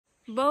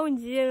Bom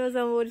dia, meus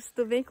amores,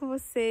 tudo bem com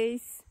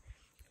vocês?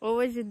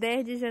 Hoje,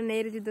 10 de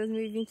janeiro de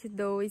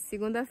 2022,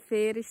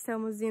 segunda-feira,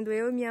 estamos indo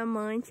eu e minha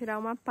mãe tirar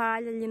uma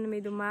palha ali no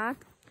meio do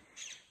mato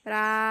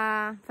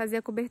para fazer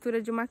a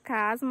cobertura de uma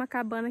casa, uma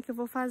cabana que eu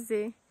vou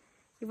fazer.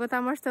 E vou estar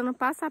mostrando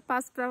passo a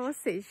passo para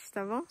vocês,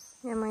 tá bom?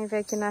 Minha mãe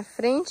veio aqui na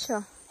frente,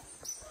 ó.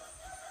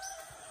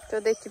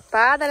 Toda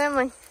equipada, né,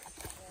 mãe?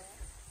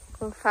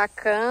 Com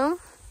facão,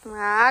 uma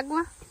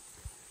água,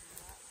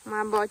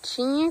 uma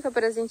botinha que eu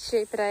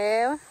presenteei para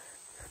ela.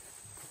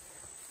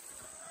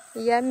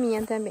 E a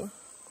minha também.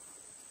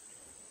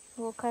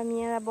 Vou com a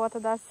minha bota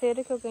da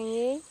cera que eu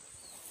ganhei.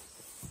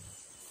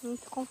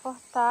 Muito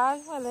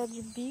confortável, ela é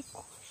de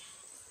bico.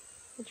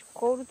 É de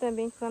couro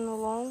também, cano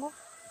longo.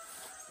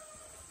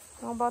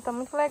 Uma bota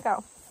muito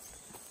legal.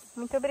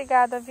 Muito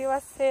obrigada, viu,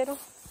 acero?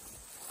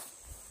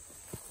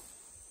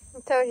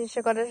 Então, gente,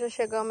 agora já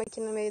chegamos aqui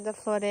no meio da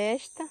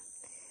floresta.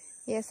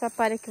 E essa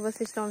palha que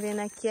vocês estão vendo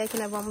aqui é que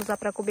nós vamos usar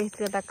para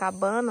cobertura da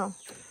cabana, ó.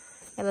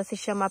 Ela se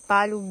chama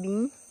palha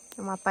ubim.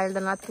 É uma palha da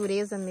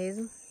natureza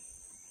mesmo.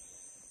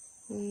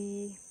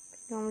 E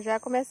vamos já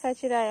começar a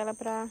tirar ela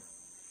para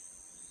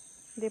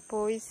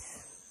depois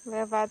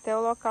levar até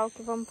o local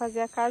que vamos fazer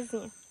a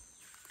casinha.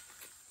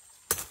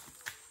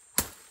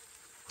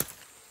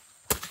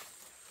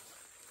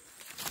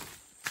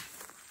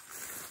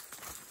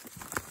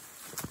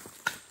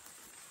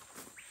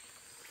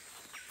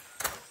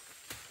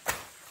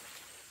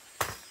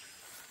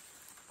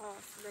 Ó,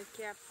 essa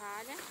daqui é a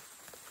palha.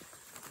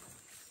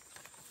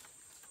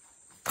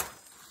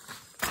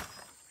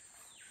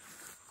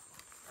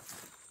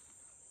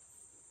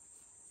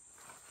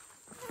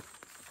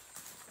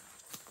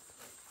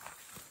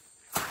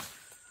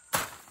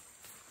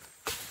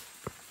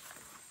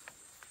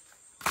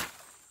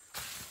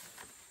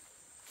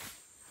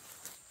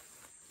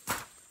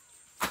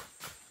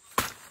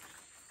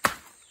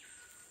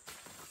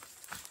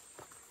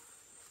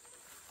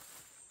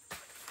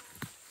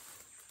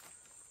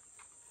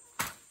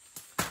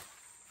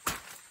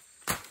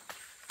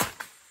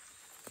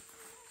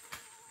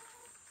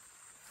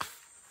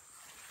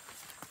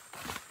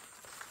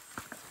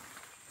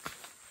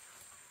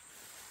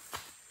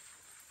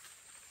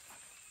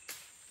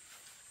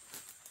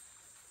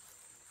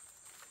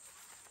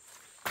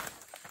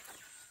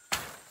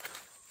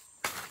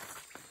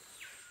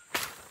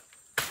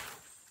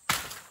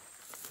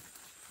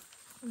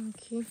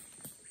 Aqui,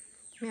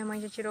 minha mãe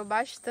já tirou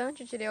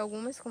bastante, eu tirei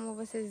algumas, como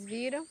vocês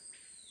viram.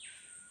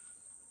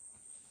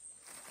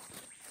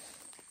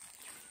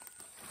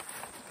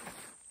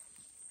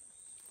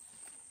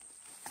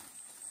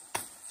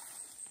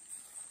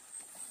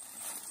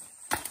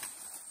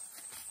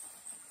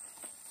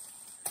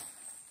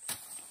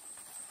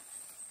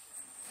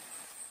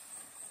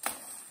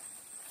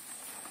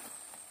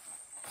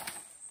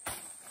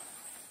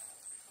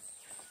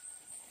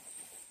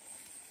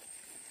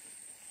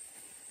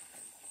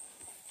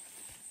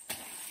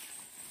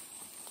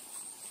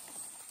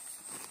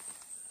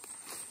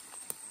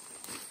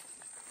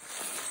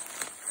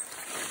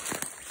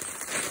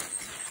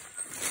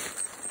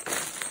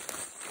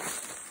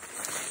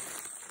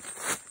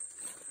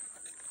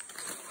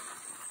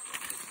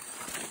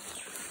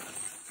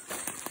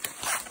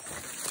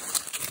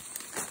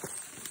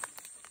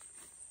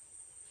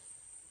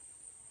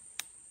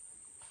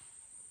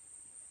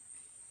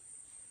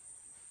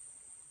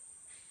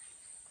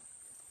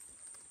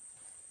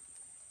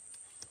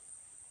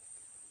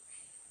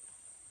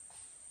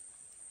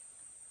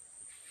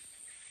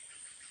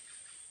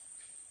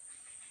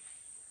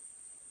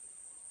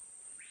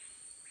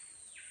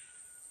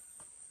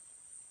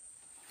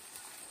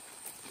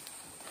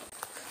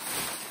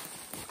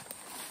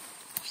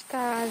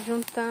 Tá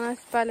juntando as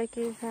palhas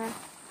que já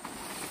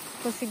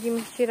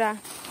conseguimos tirar.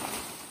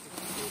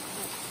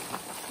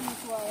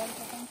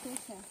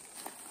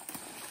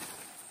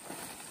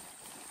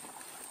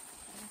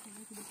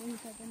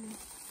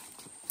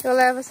 Eu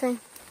levo assim.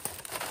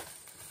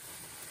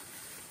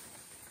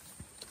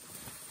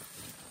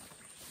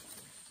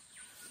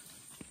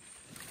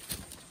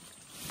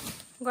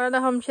 Agora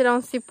nós vamos tirar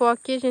um cipó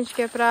aqui, gente,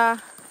 que é pra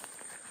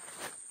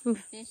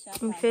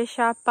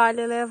fechar a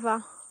palha e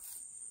levar.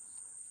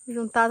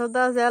 Juntar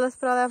todas elas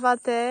para levar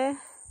até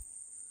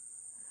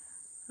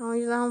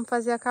onde nós vamos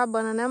fazer a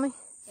cabana, né, mãe?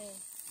 É.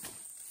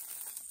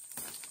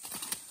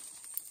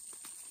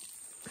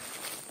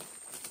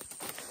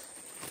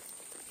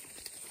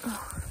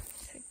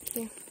 Isso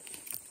aqui.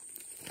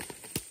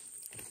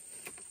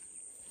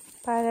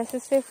 Parece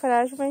ser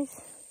frágil, mas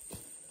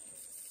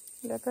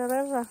dá para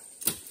levar.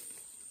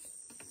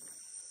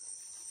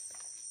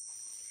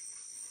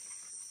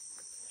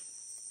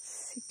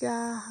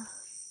 Cigarra.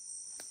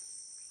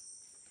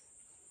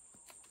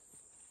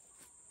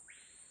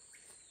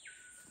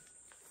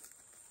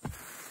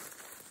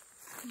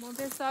 Bom,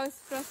 pessoal,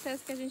 esse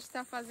processo que a gente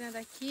está fazendo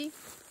aqui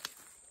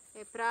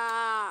é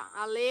para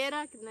a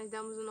leira, que nós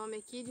damos o nome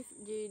aqui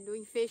do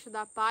enfecho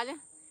da palha,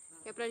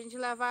 que é para a gente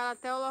levar ela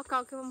até o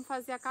local que vamos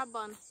fazer a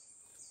cabana,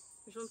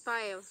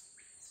 juntar ela,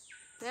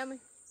 né,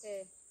 mãe?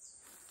 É.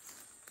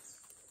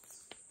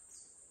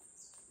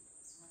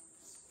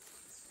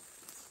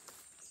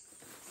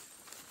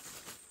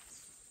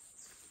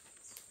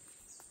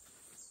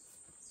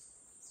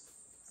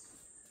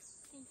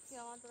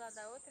 uma do lado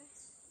da outra?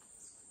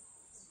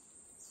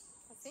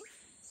 Assim?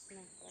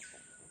 Não, pra cá.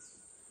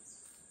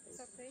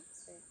 Só pra aí?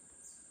 É.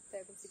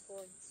 Pega o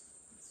cipó.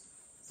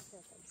 Já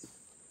tá.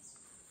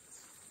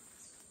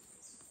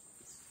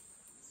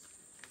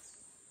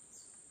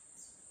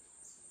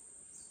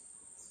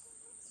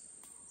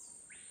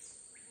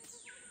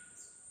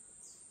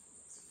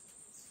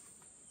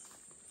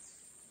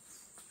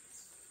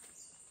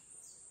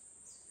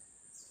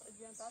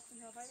 Adiantar, você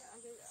já vai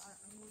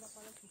arrumar a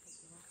palha aqui,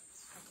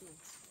 aqui,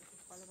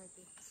 essa palha vai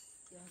ter que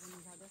ser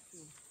organizada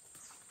assim,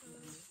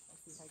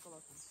 assim, vai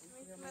colocando. Uma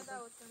em cima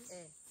da outra, né?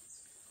 É.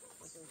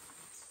 Pode ir.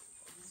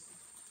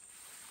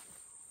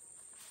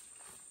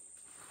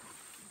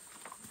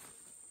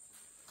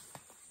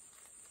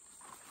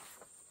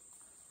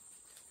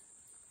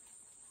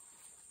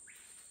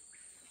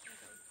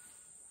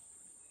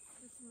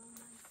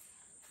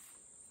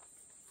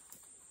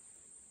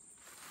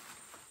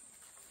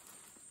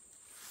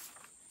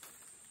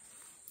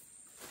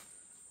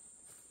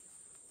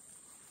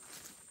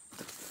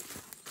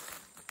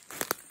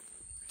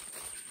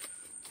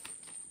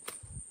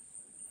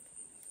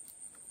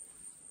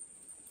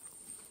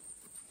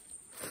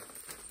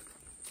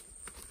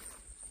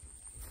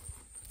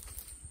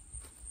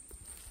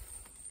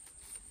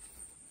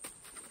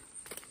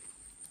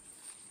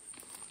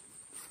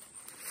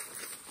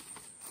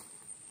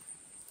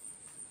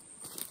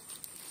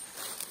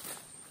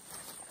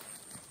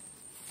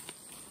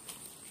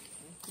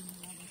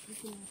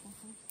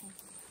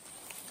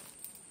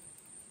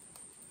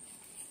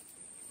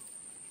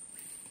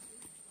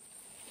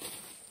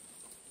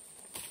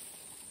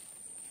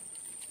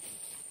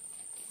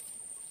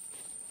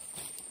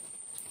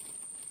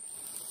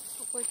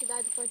 A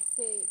quantidade pode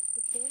ser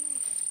pequena?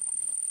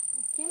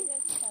 Aqui? Pode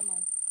ajudar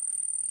mais.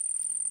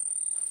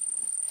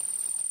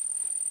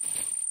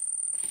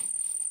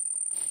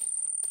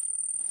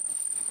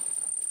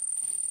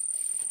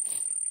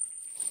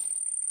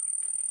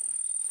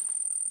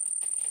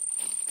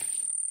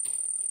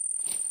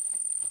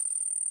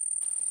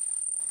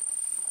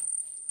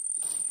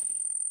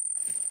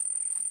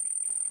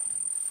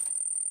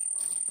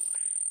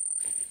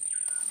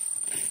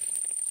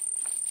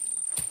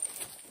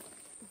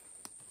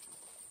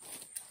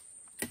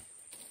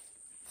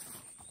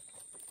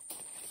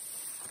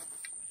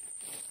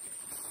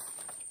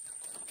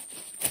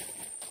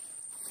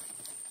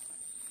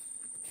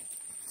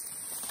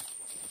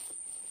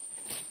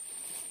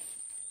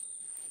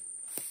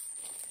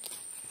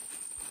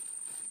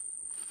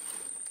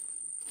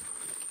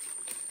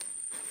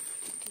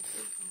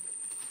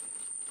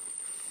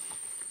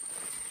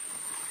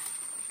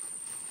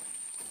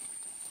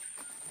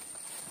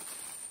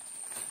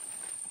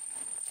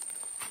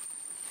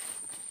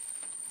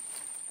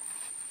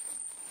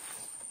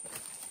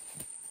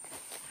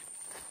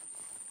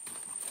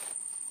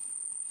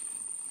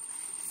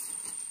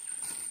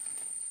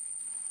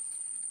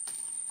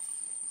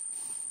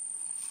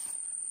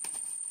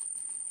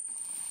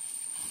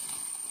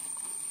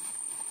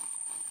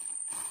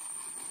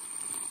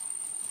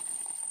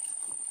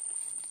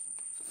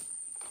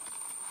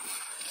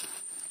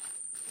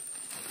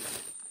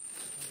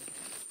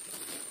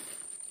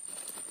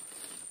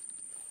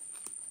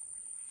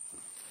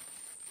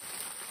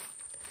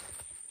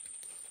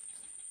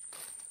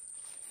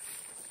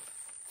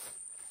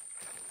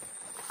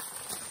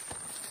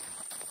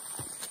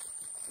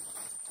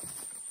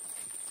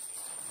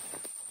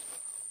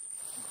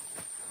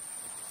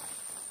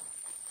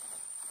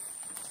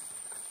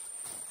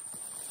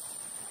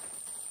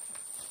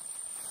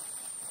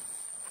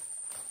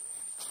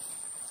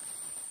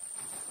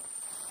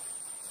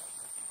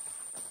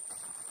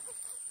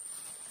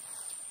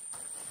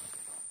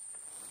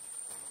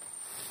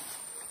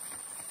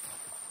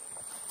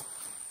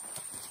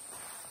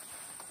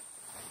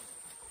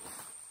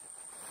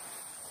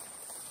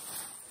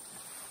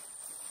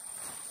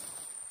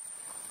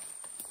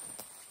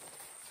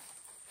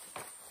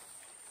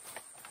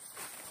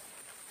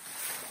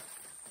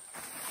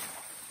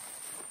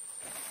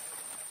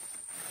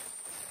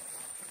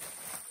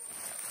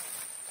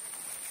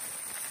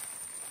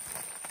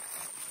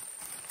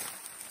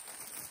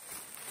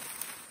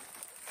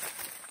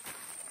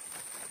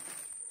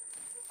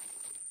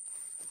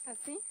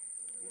 Assim?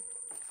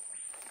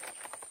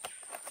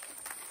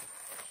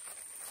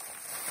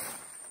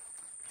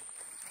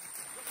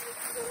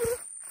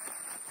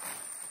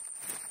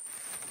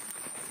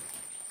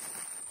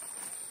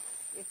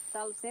 Esse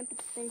talo sempre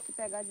tem que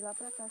pegar de lá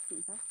pra cá, assim,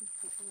 tá?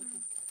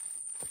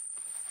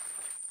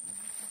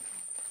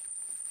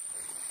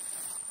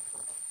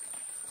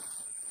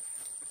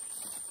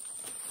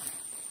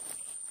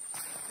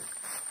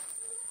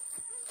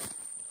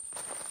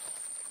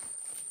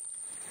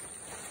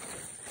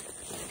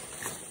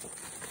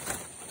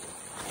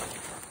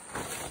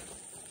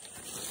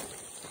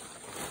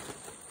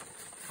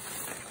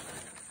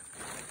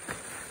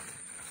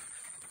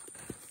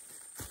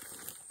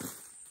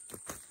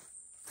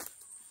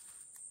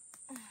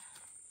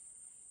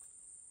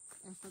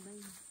 Essa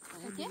daí.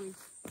 É de Luiz.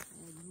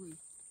 É de Luiz.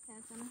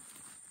 Essa, né?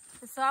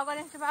 Pessoal, agora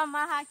a gente vai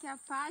amarrar aqui a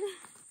palha.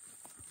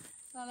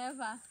 Pra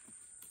levar.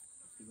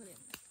 Segurei.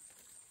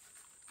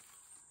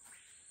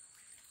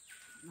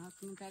 Não,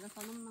 não pega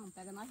só não,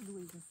 pega nós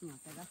duas, assim, ó.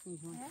 Pega assim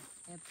junto.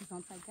 É porque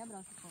senão tu vai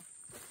quebrar, só.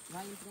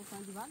 Vai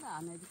enfrentando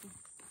devagar, né?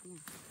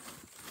 Assim,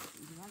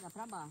 devagar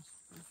pra baixo.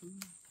 Assim.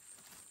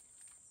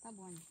 Tá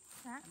bom, né?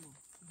 Tá? Tá bom.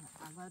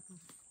 Agora tu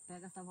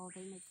pega essa volta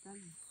aí e mete pra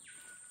mim.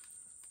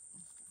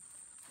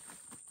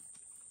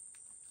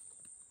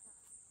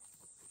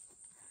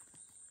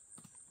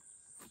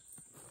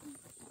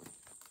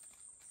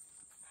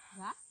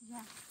 Já?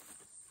 Já.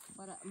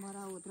 Bora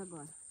a outra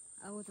agora.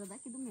 A outra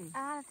daqui do meio.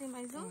 Ah, tem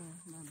mais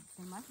um?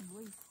 Tem mais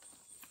dois.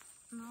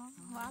 Não,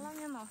 fala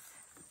minha nossa.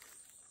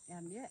 É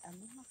a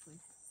mesma coisa.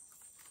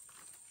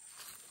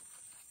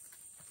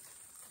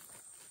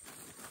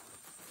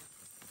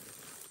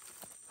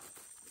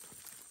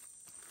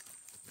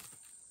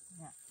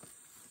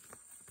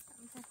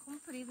 Tá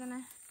comprida,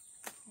 né?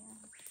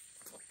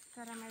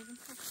 Esperar mais um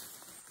pouco.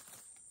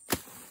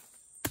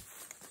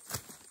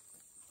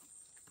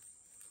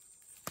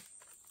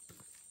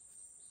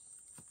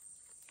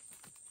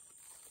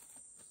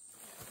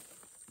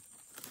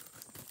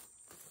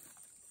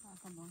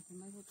 Tá bom, tem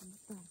mais outro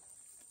botão.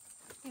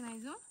 Tem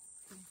mais um?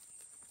 Tem.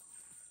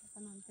 Tá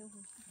no teu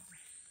rosto.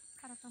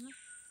 Cara, tá no...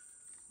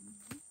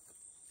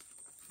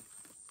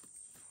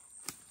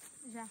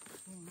 Já.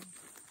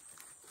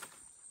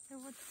 Eu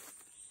vou...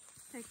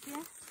 Esse aqui é?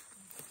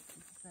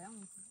 Isso é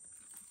um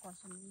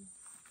costa muito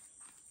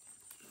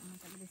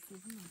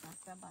agressivo, não. Tá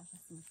pra baixo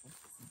assim.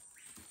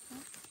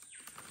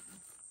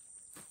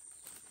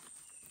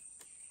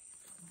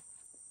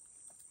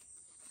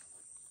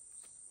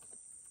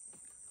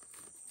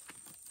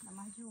 Dá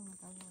mais de uma,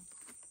 tá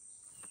vendo?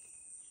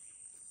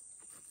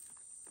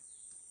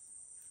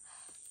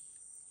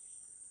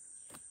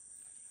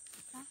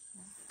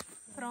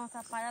 Pronto,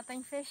 a palha tá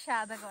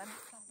enfechada agora.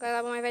 Agora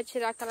a mãe vai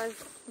tirar aquelas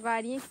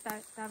varinhas que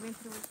tava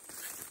entre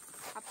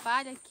a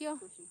palha aqui, ó.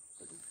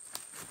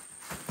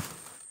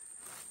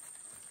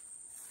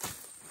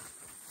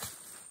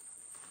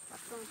 Tá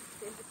pronto,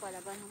 cheio de palha.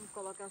 Agora vamos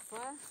colocar só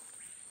a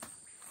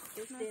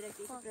esteira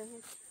aqui pra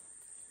gente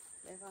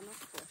levar nas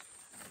costas.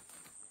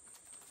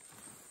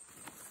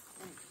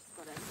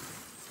 Escorar aí.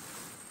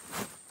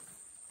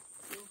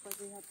 Eu vou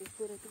fazer a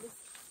abertura aqui desse.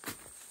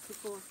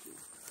 Ficou aqui.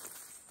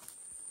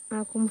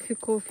 Ah, como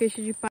ficou o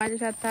feixe de palha,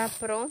 já tá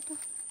pronto.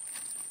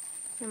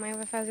 Minha mãe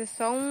vai fazer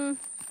só um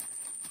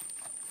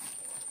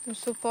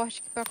suporte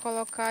aqui pra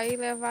colocar e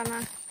levar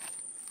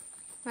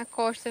na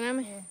costa, né,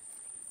 mãe? É.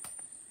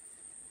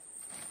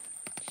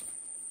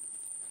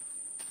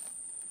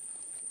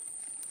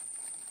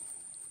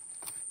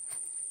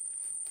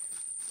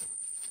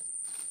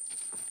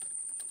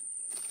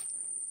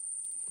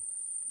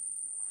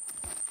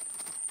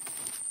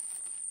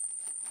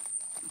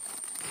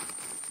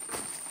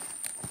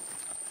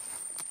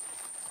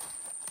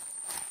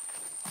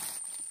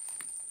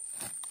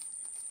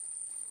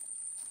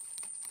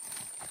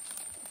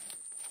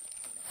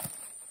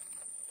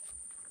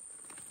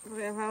 Vou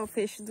levar o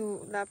feixe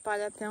da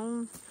palha até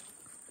um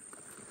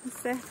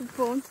certo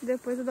ponto,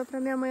 depois eu dou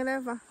pra minha mãe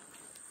levar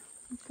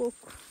um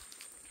pouco.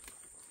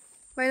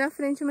 Vai na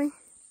frente, mãe.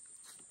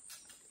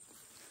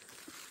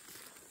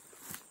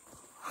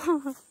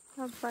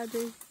 Rapaz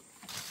aí.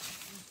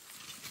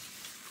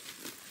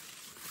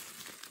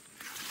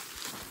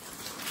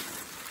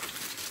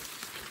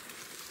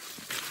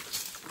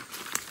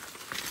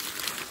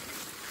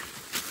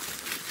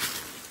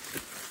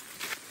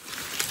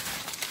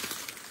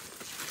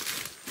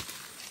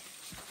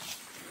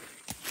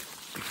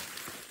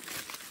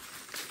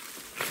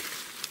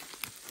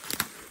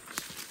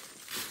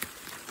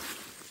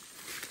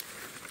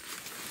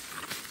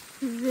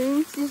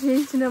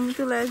 Gente, não é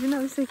muito leve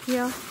não isso aqui,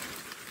 ó.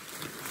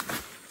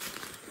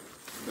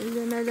 Ele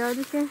é melhor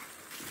do que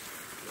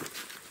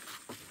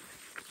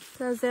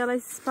trazer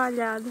elas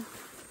espalhadas.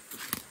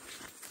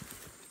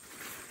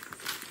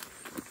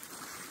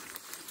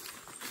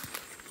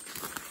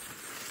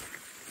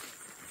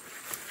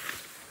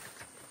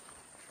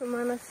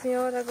 Filmando a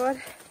senhora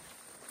agora.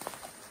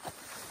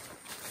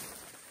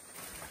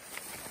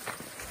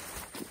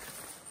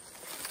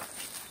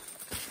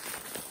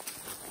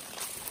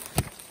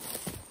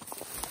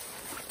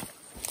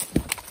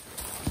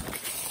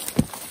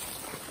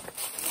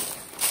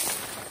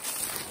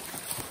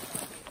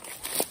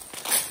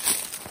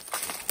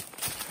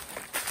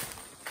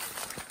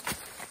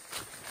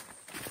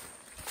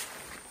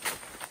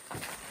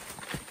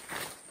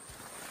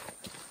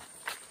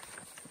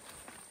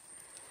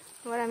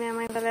 Agora minha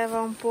mãe vai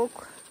levar um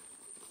pouco.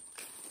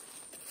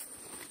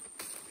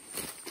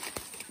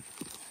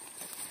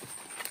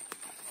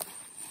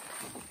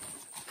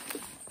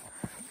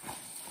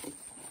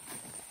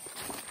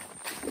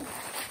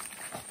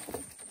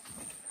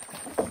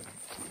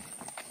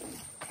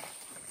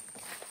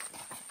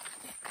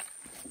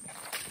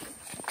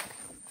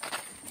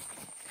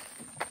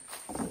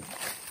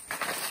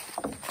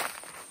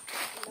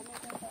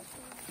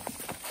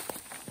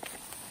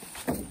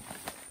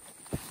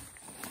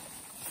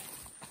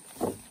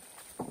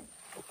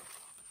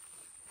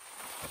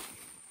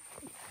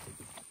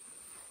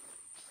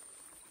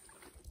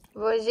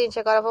 Ô, gente,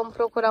 agora vamos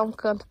procurar um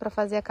canto para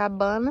fazer a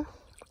cabana.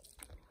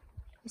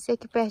 Esse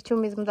aqui pertinho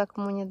mesmo da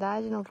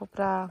comunidade, não vou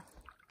para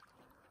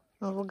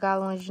um lugar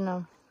longe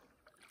não.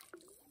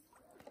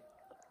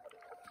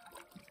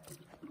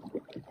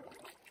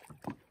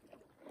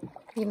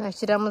 E nós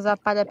tiramos a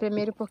palha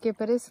primeiro porque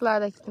por esse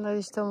lado aqui que nós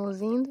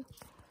estamos indo,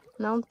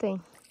 não tem.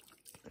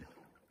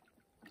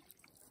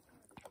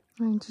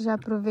 A gente já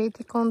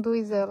aproveita e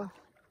conduz ela.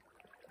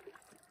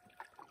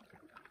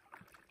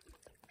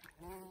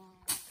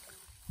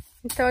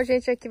 Então,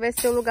 gente, aqui vai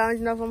ser o lugar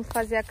onde nós vamos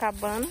fazer a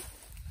cabana.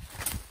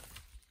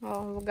 Ó,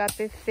 um lugar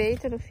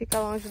perfeito, não fica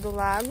longe do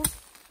lago.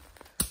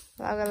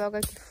 O lago é logo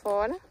aqui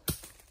fora.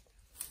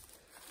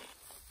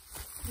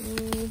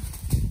 E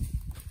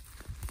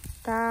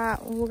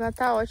o lugar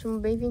tá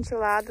ótimo, bem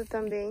ventilado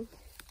também.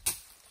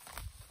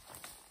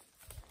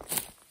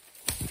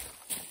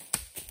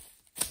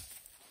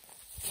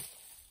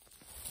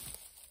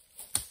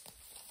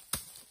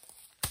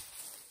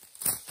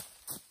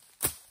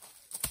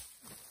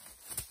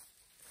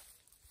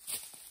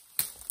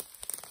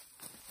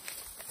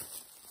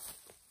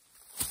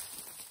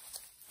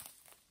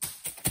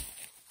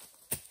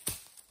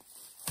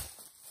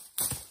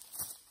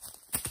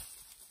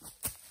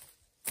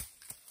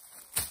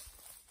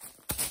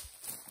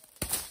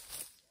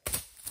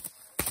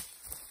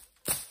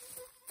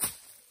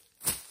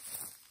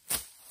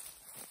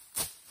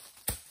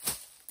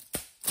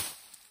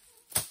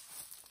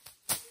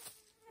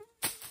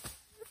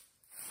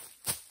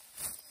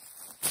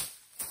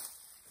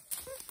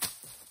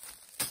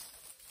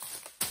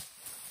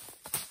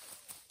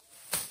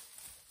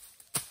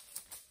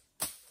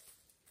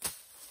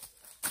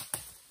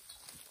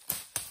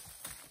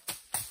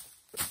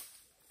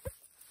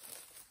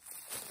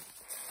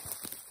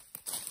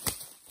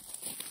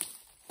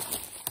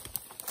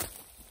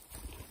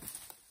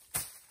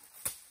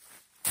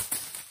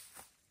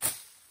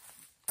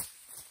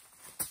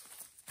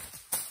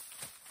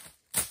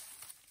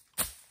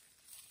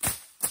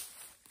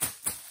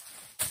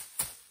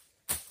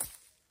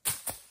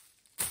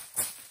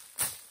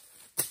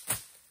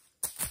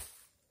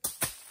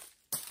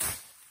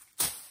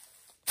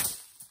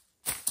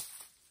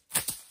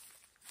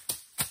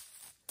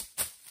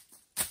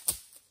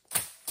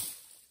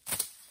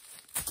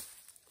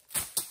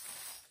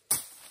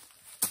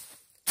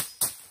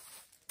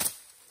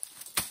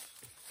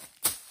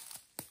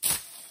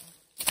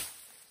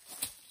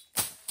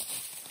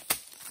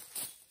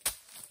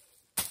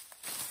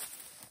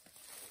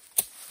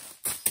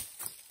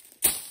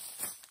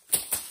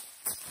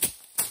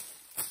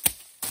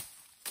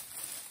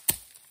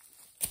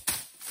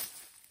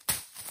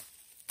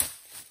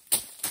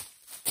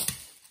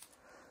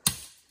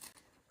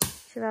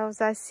 A gente vai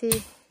usar essa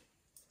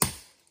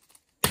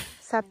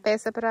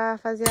peça para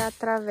fazer a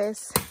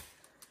travessa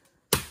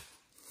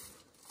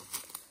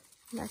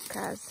da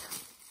casa.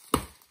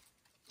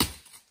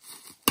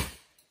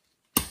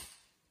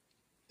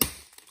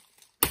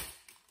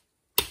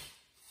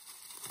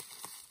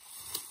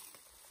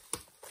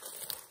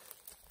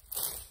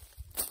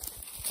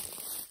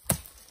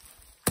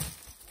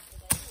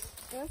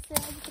 Eu sei,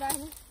 é de trás,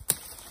 né?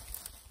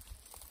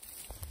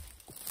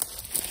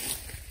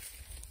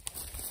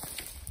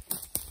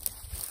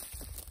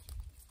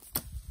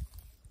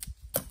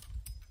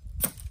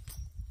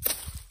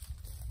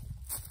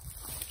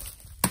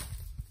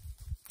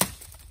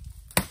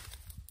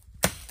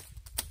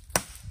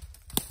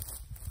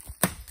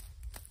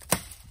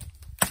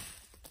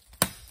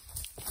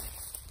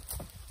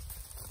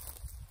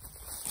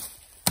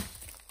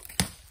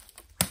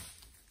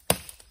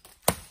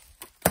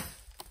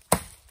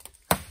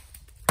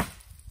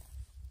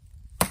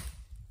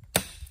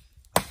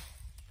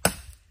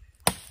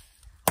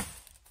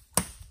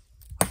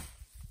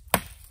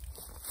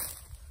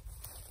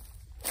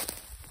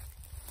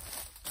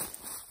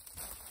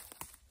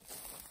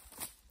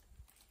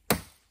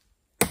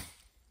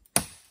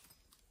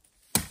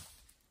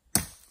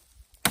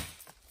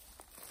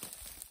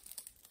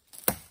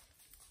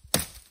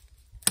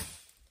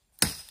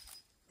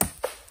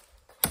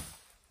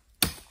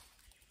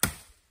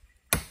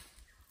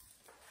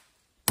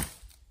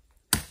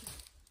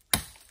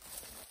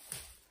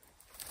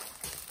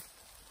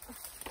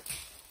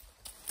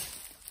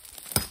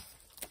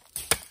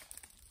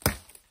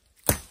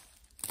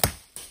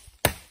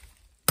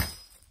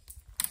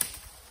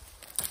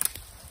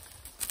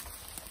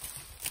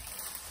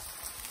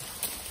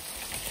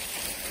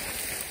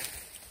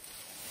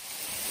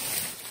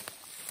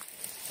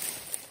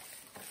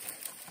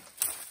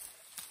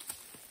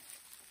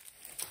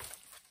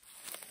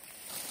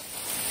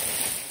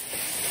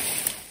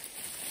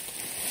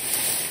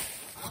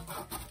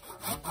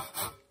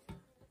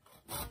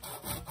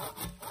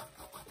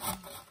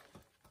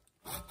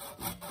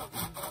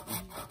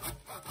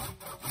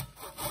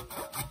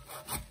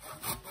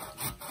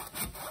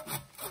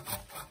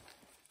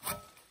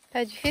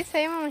 Tá difícil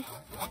aí, mamãe?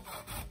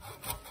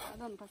 Tá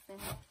dando pra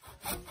serra.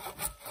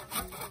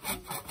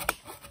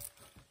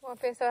 Bom,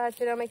 pessoal, já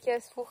tiramos aqui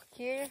as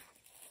forquilhas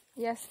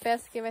e as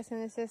peças que vai ser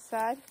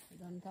necessário.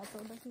 Não tá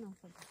toda aqui não,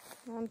 Fabiola.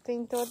 Não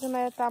tem todas,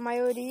 mas tá a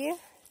maioria.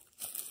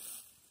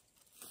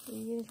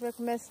 E a gente vai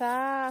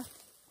começar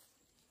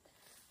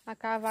a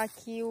cavar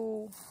aqui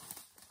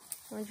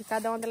onde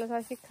cada uma delas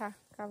vai ficar.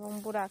 Cavar um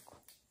buraco.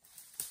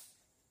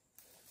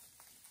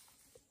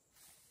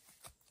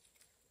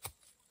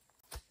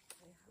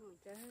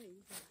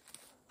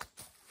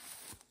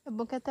 É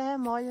bom que a terra é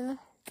mole, né?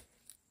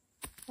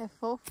 É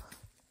fofo.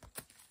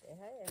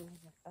 Terra é,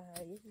 mas a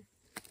raiz, né?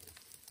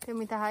 Tem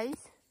muita raiz?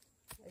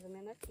 Mais ou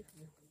menos aqui,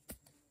 viu?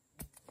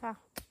 Tá.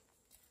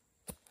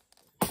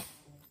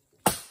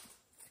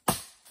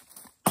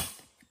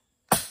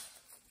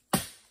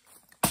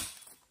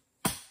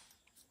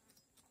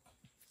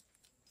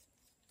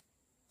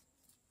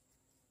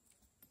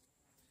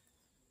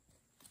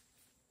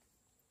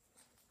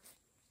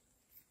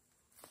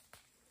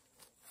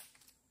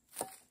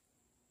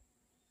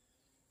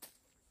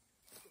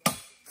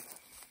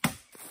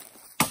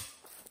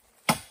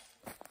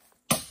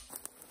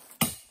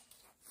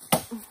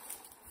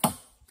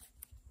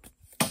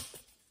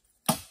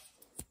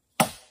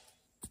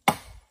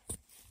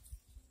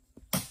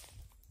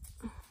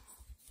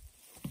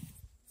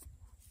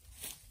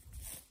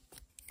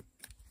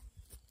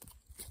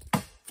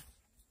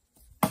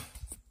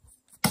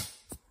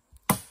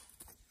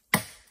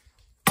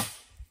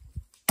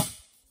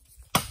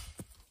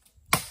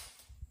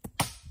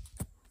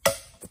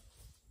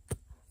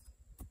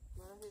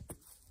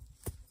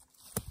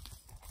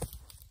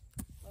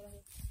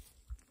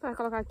 Vai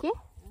colocar aqui?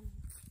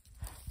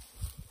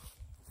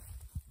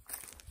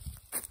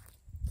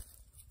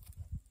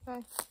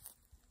 Vai.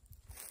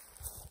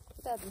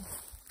 Cuidado.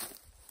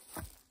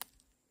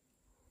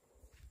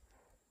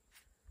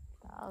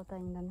 Tá alta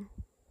ainda, né?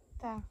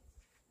 Tá.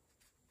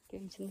 Porque a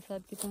gente não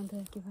sabe que tanto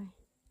é que vai.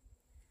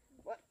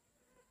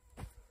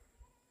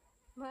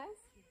 Mas?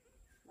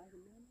 Mais ou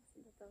menos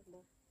ainda tá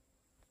bom.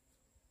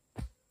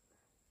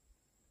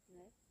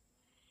 Né?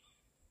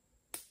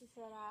 A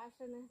senhora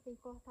acha, né? Tem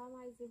que cortar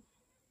mais ele.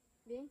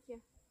 Bem aqui, ó.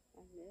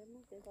 Mas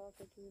mesmo, tentar um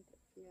pouquinho pra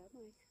tirar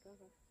mais,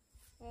 cavar.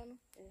 É, né?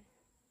 É.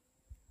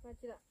 Vai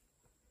tirar.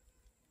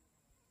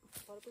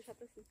 Pode puxar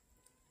pra cima.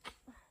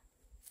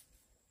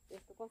 Vê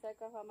se tu consegue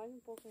cavar mais um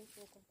pouco, a gente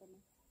vai cortar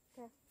mais.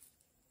 Tá.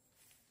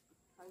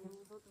 Aí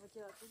os outros vão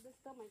tirar tudo desse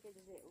tamanho, quer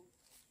dizer,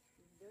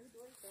 os dois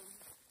então.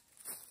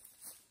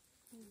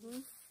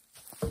 Uhum.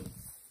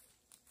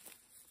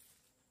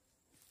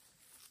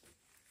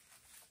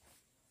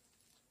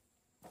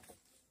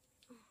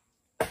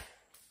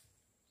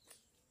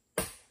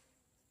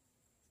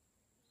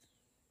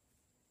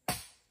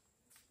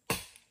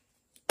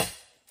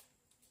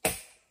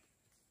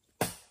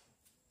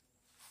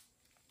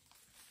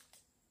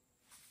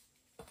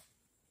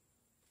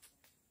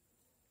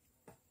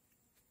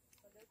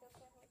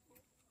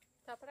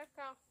 Tá pra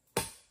cá, ó.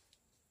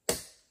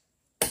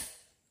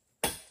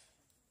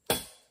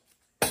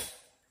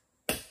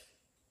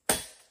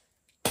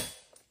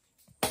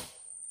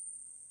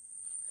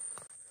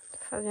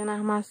 Fazendo a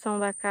armação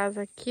da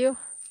casa aqui, ó.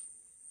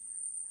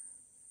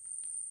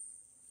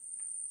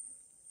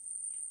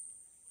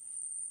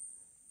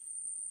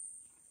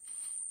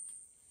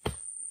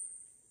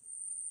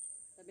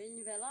 Tá bem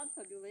nivelado,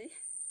 Fabiola, aí?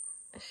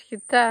 Acho que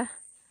tá.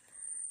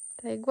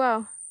 Tá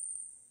igual.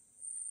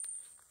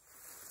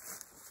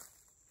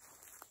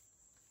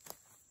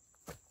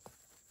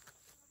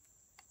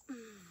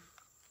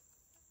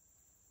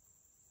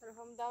 Agora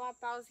vamos dar uma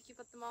pausa aqui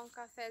pra tomar um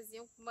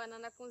cafezinho com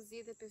banana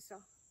cozida,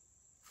 pessoal.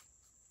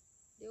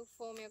 Deu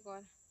fome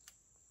agora.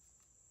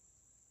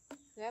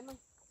 Né, mãe?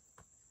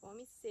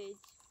 Fome e sede.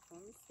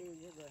 Fome e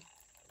sede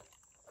agora.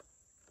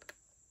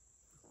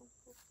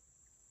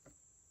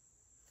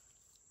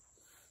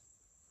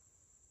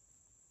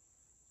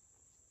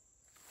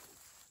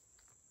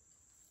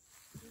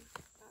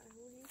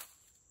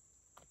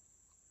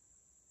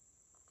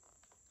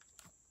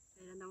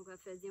 Era dar um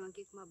cafezinho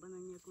aqui com uma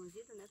bananinha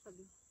cozida, né,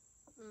 Fabiola?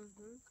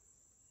 Uhum.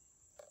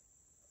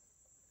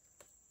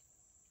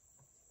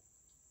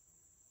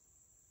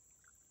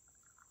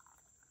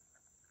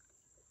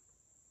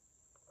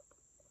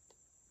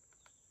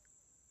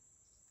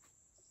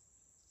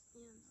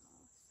 Minha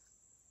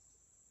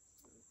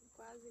nossa.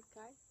 Quase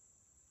cai.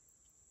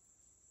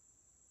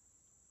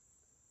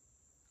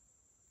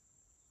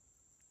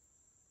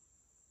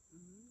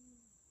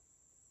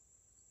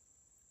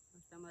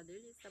 Mas tá uma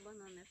delícia a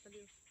banana, né,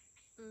 Fabiola?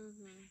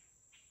 Uhum.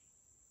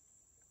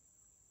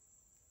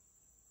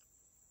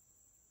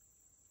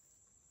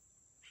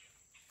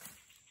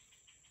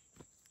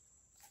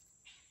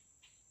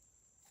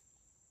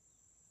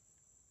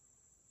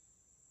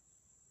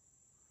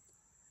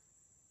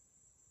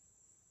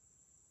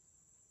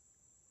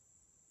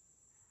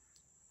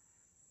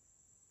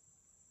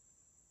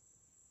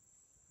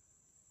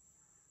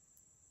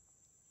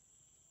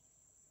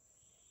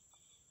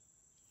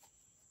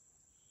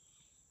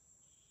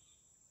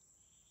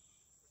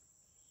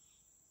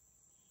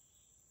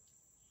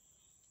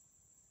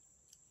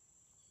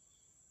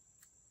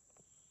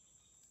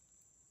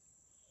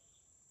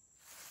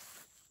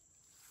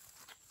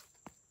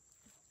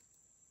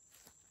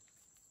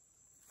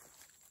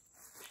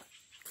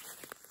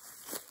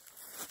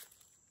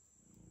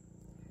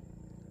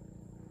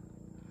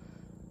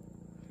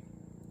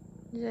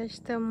 Já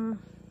estamos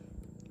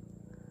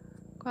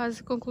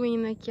quase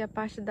concluindo aqui a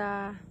parte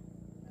da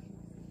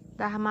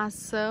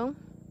armação.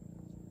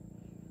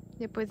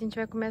 Depois a gente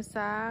vai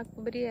começar a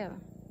cobrir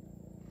ela.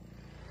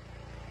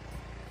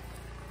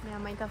 Minha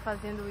mãe tá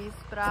fazendo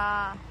isso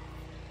pra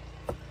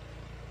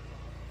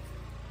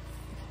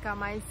ficar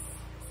mais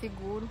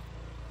seguro.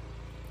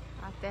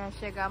 A terra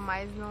chegar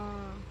mais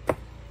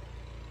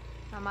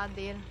na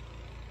madeira.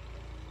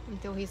 Não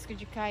ter o risco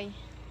de cair.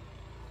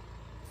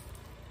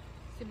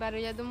 Esse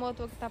barulho é do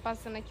motor que tá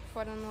passando aqui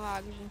fora no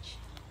lago, gente.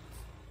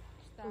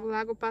 O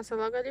lago passa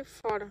logo ali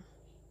fora.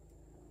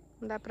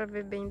 Não dá pra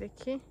ver bem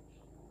daqui.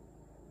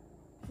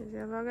 Mas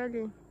é logo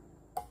ali.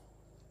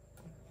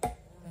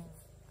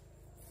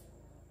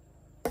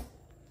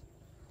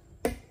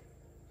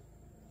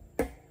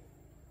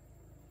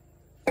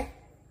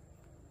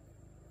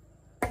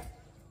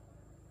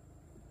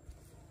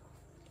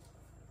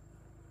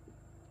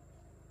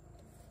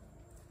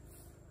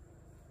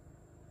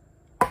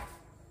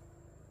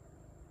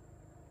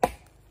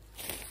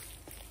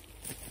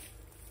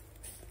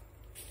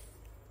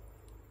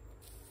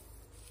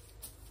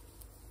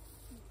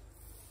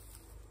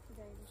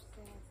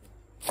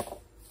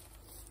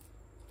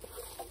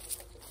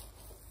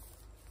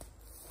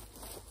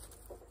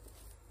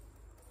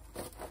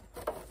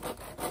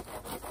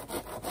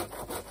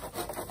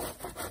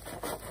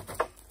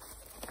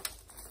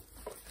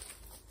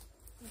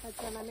 Vai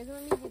tirar na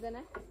mesma medida,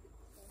 né?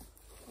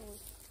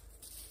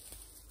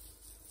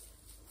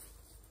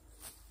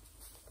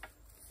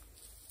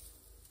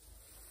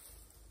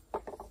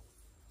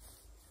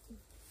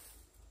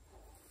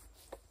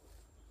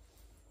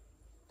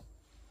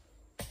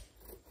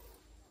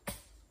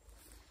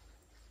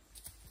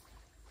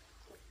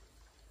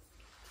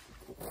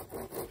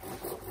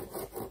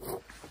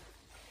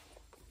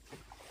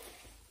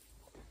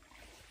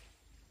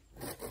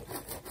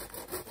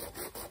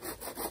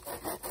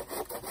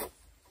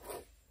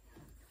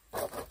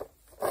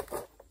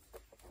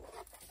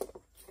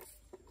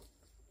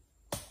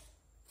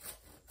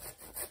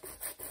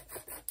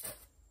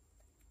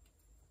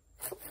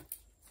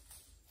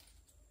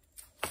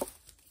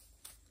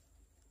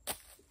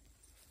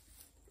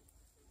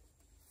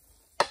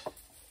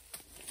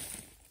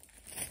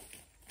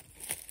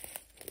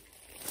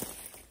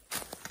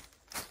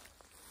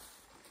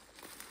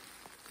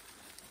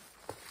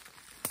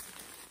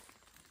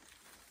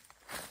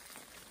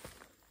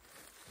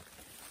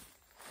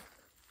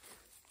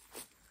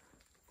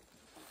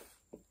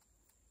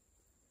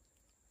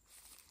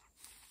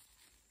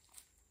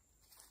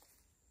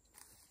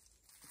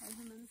 Mais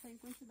ou menos em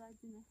quantidade,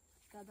 né?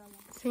 Cada um.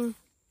 Sim.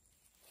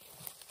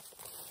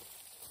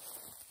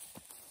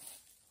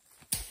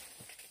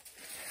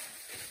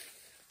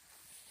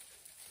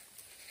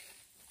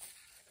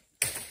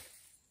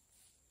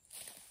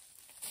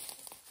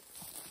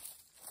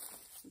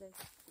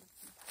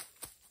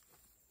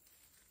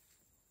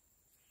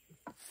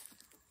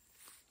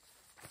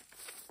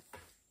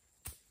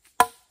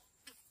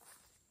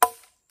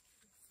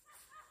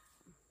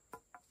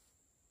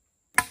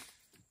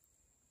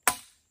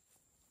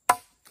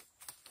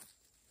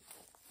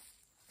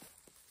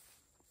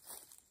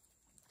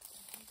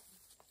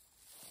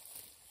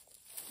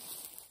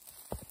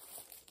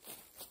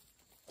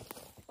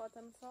 Bota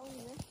no sol,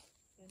 né?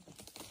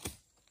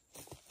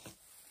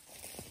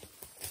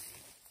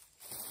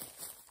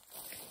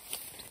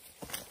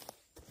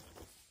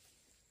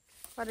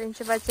 Agora a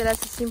gente vai tirar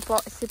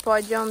esse pó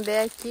de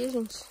ambé aqui,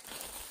 gente.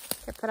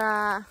 Que é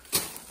pra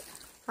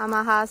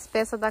amarrar as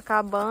peças da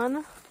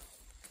cabana.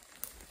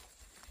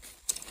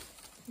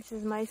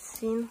 Esses mais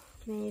finos,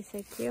 que nem esse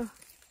aqui, ó.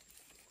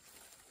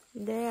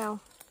 Ideal.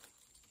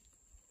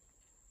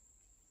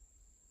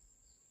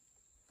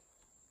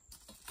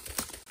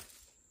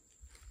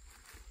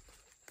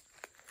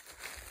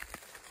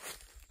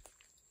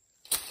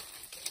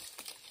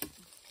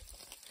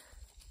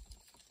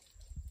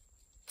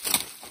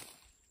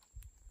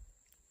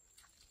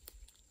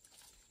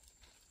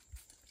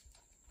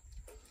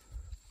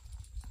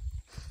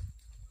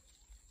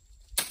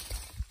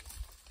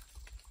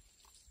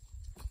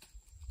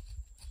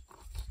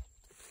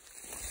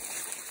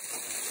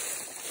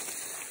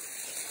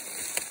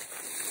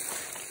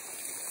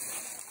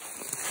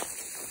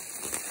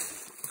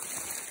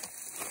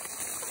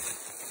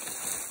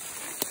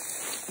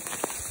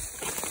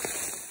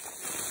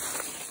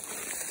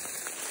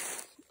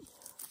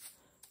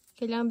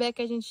 Aquele ambé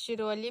que a gente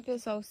tirou ali,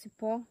 pessoal, o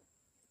cipó,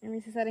 é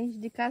necessário a gente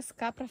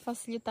descascar para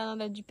facilitar na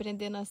hora de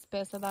prender nas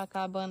peças da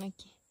cabana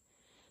aqui.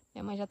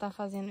 Minha mãe já tá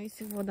fazendo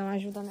isso e vou dar uma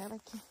ajuda nela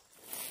aqui.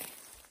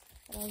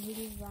 Para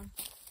agilizar.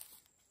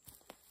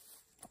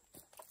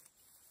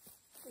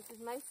 Esses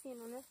mais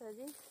finos, né,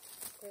 Sejam?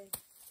 É.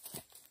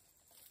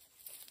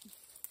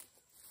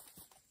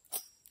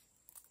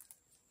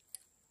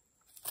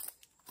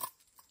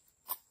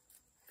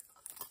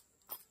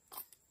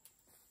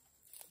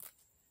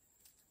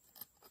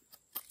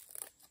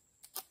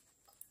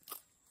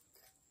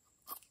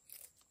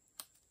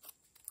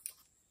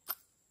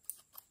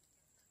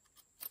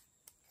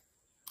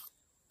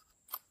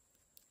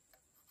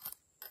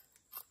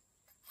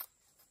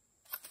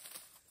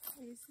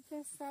 Esse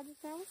pescado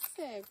tá um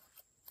cego.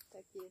 Tá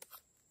aqui.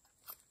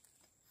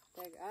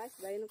 Pega. Ah,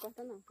 esse daí não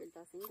corta não, porque ele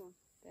tá sem goma.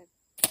 Pega.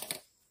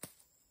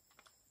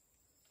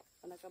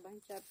 Quando acabar a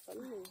gente abre só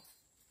no meio.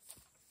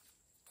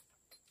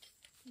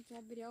 Tem que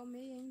abrir ao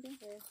meio ainda.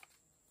 É.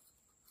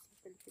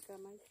 Pra ele ficar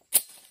mais...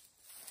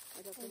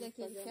 Esse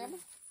daqui ele quebra?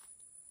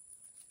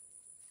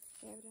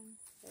 Quebra, né?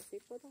 É assim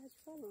que eu tava te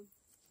falando.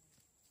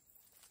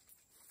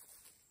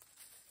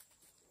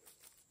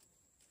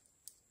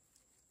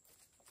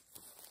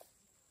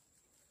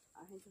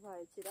 A gente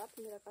vai tirar a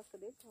primeira casca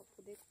dele pra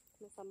poder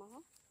começar a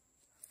amarrar.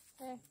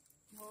 É.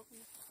 Roca,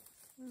 né?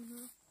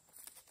 Uhum.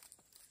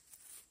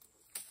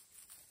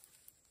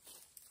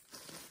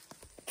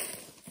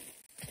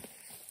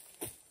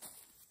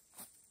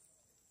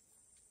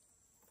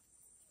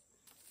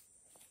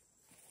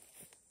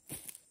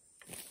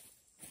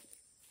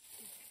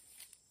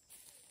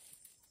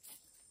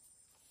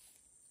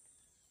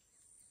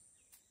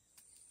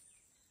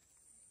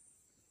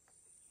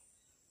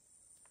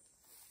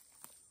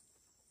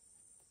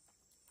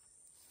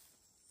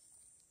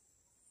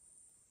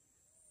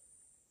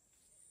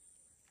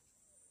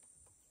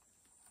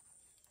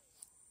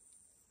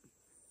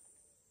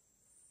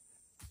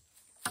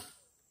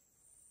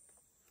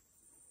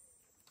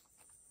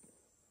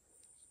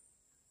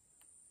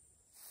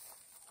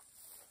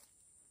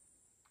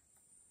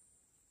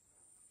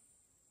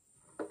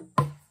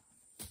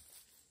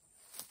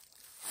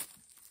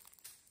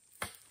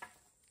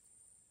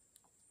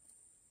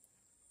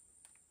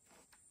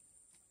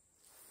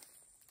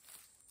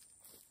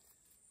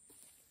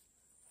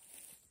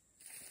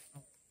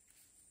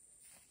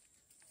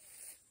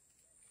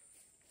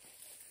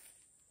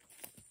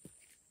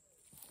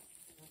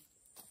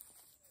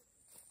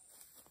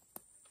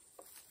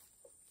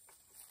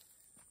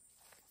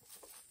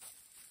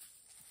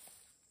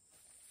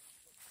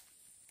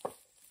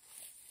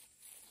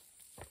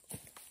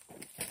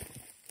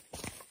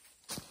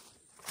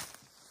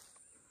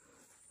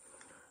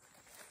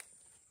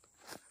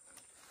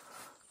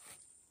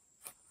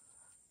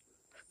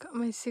 Fica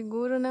mais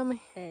seguro, né,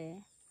 mãe? É.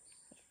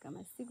 Vai ficar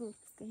mais seguro,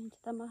 porque a gente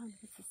tá amarrando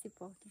esse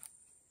cipó.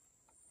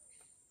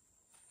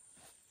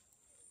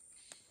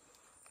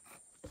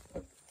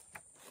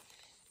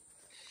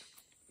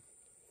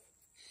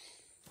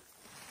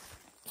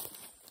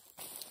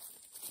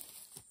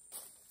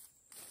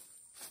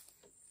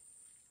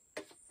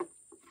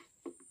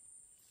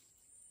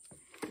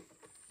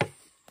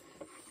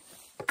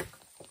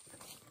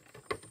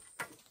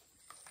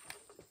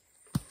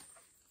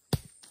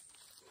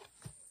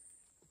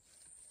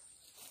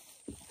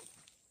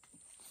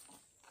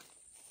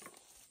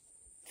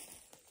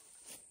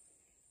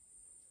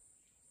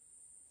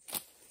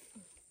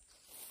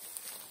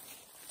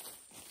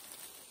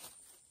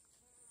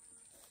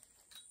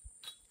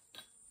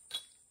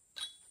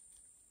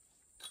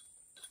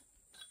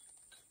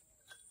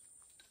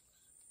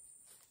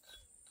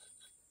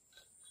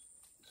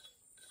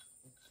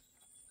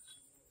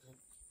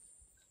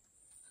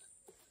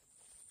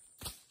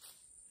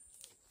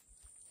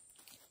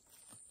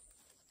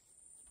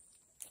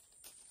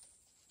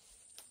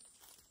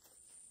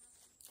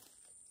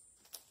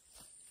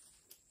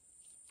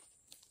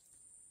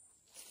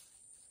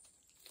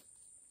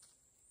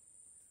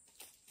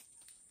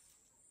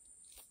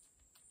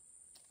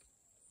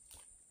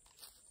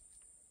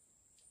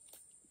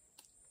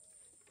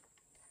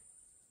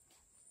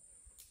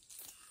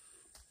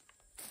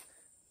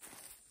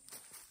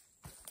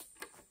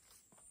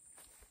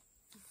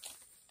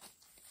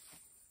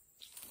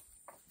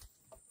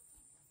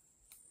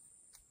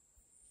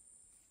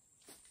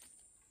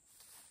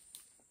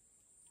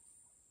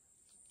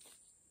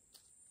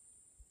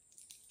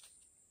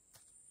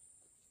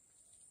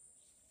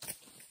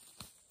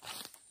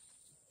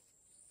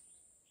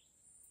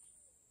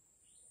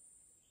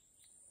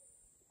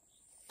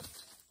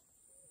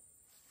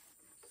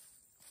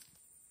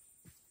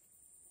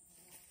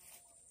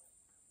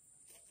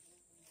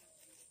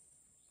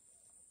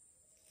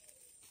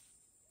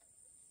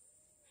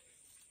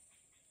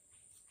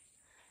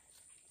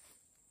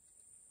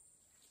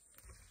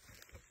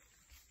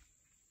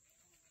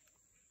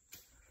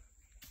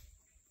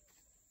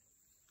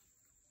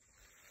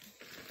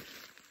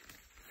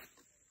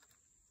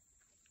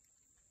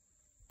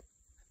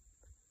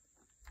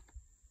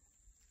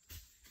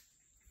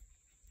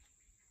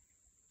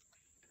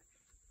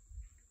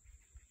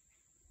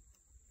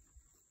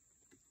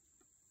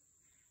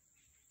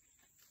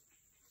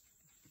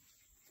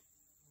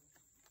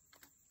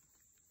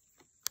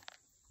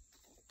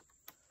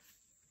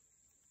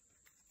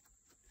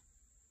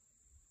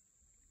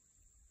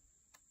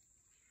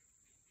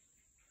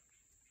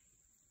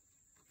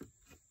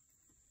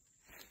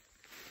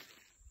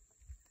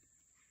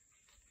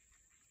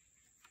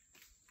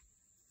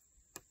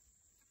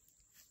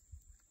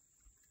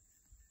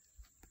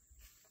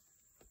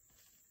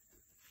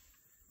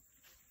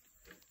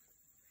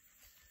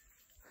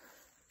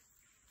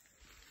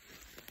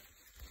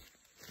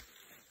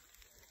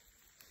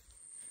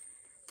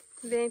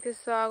 Bem,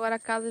 pessoal, agora a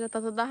casa já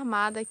tá toda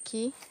armada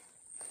aqui,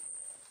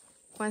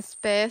 com as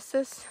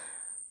peças.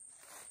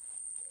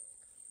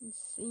 Em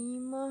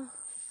cima.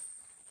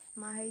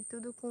 Amarrei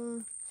tudo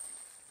com...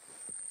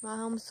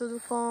 Amarramos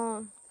tudo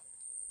com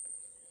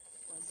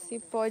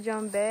cipó de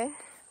ambé.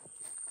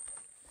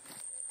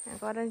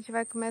 Agora a gente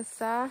vai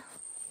começar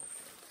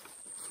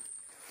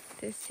a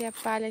tecer a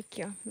palha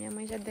aqui, ó. Minha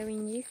mãe já deu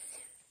início.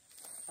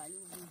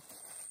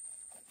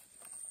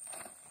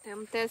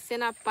 Estamos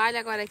tecendo a palha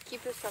agora aqui,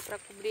 pessoal, para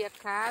cobrir a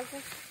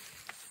casa.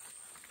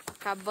 A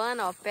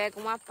cabana, ó, pega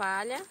uma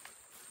palha,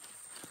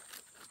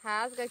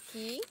 rasga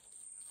aqui,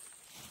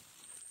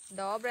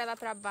 dobra ela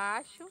para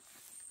baixo,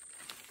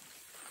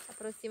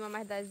 aproxima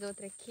mais das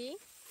outras aqui.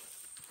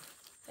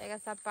 Pega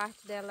essa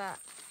parte dela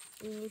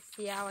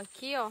inicial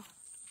aqui, ó,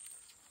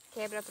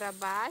 quebra para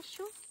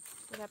baixo,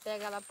 já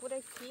pega ela por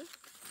aqui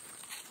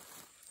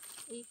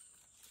e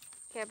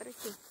quebra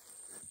aqui.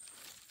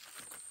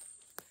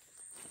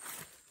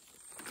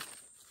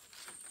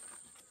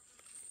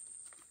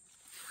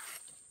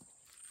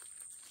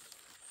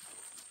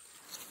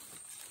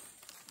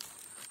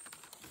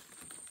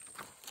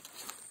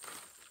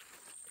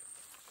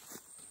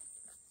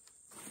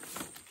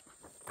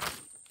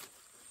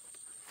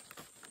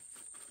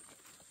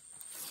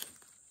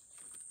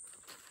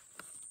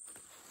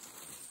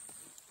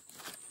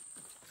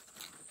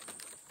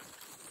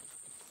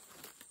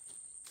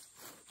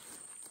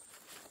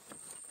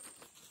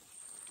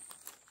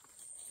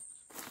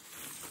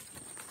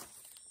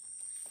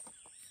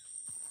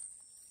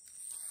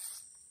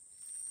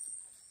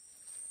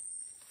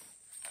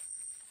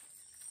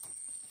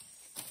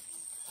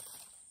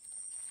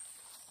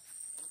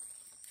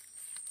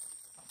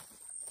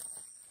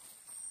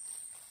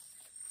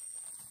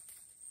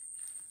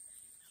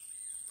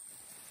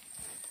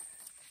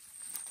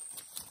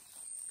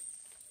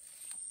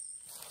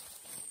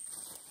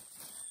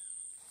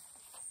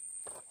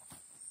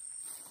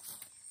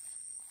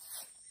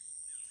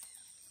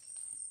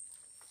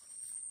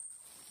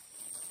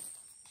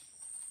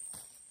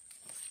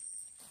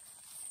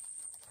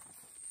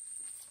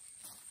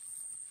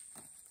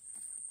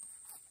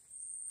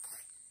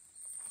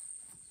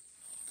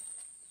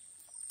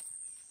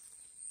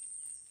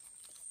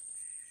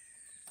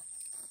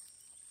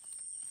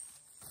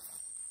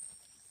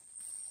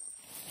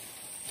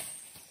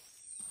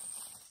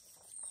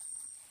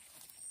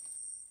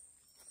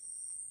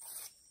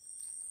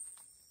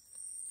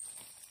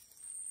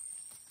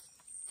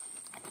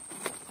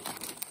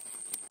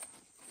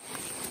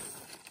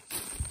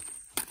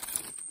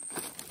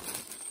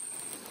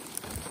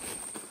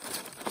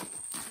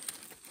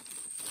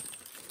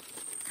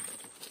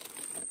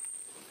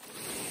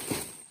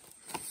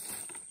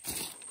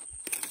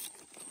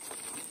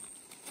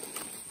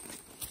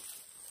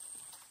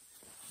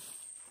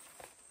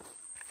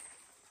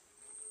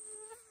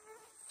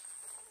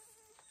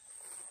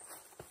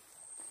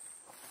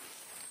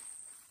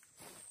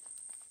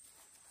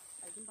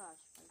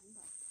 Embaixo, mais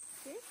embaixo.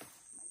 Sim?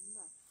 Mais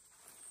embaixo.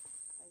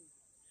 Aí.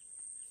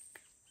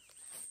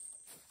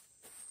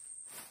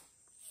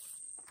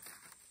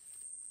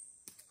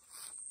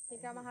 Tem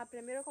que amarrar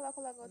primeiro ou coloca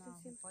logo outro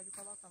em cima? Pode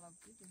colocar logo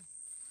tudo.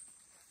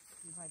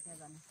 E vai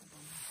pegar nessa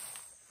bomba.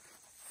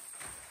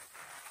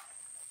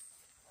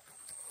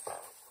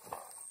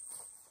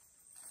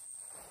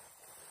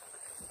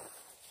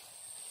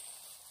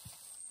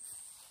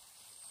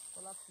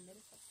 Coloca primeiro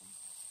essa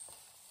ponta.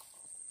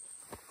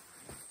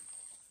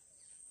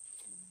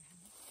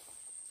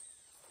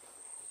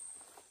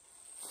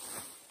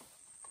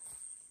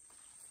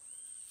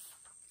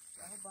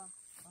 Banco.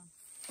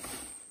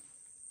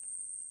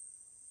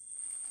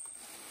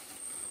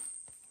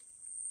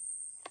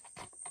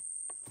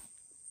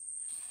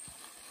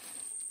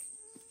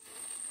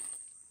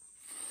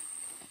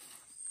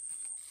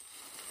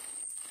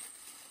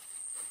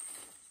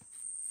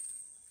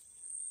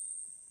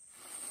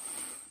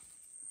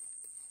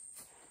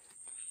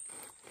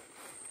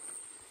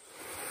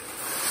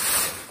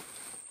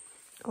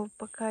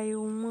 Opa,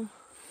 caiu uma.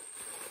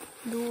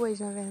 Duas,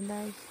 na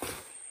verdade.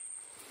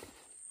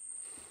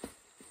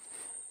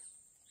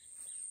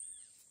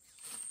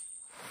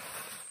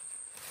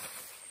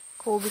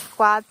 Coube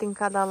 4 em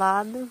cada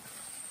lado.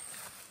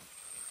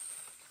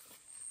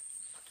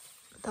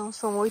 Então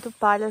são 8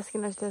 palhas que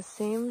nós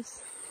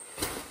tecemos.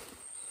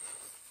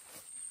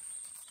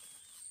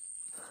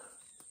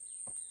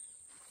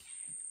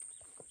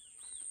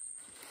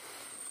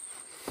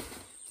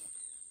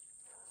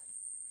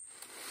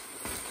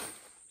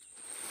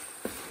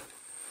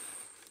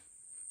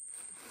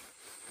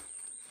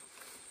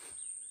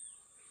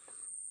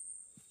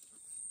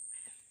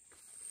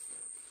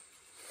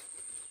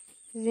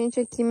 Gente,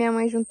 aqui minha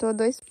mãe juntou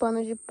 2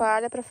 panos de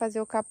palha para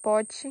fazer o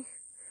capote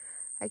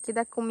aqui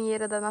da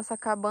cumieira da nossa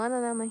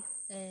cabana, né, mãe?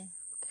 É.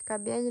 Ficar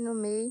bem ali no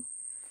meio.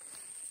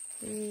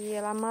 E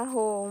ela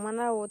amarrou uma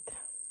na outra.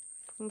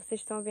 Como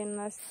vocês estão vendo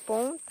nas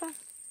pontas,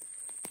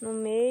 no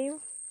meio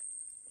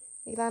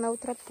e lá na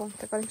outra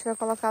ponta. Agora a gente vai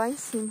colocar lá em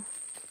cima.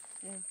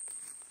 É.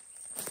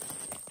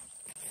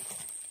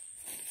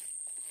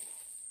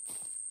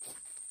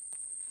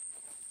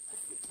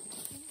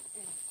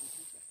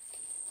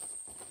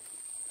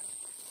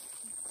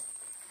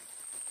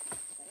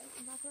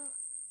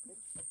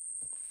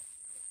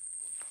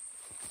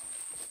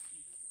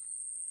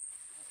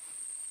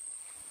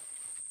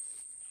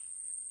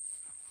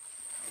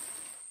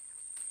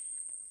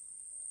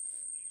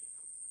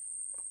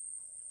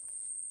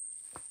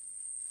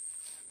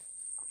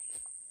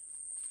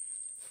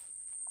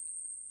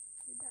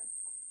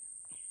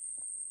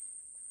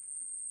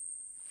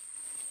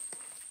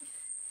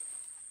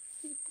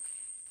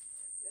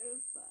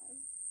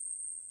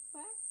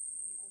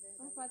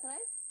 pra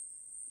trás?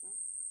 Não,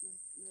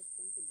 nós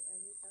temos que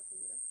ajeitar a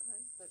primeira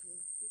palha, eu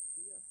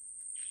esqueci, ó.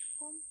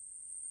 Como?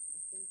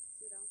 Nós temos que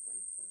tirar um pano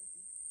de palha,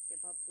 né? Que é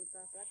pra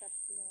botar pra cá,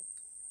 pro lado.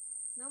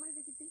 Não, mas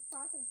aqui tem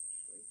 4.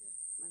 Pois é,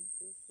 mas nós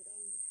temos que tirar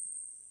um daqui.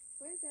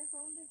 Pois é,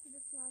 só um daqui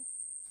desse lado.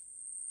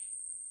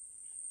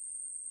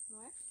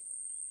 Não é?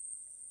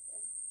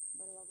 É,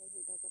 bora logo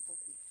ajeitar outra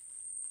porta.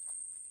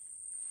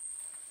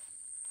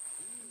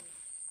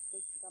 Tem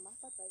que ficar mais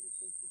pra trás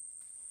aqui.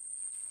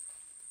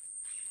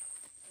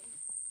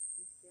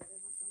 Você vai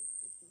levantando um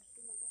pouquinho,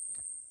 tirando a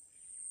porta.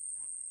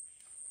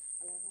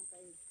 Levanta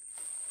aí.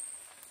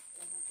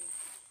 Levanta aí.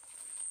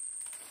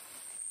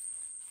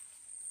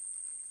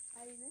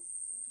 Aí, né?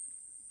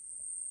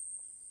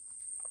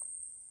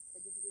 É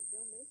dividido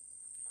bem o meio.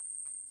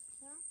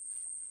 Tá.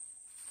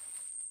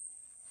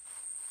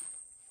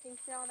 Tem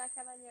que tirar uma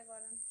daquela ali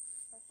agora, né?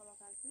 Pra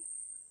colocar aqui.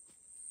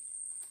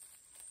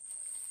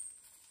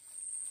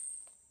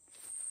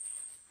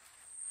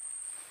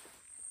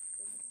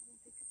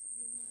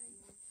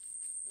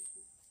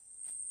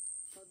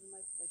 Sobe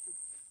mais daqui.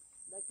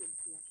 Daqui,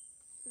 desse lado.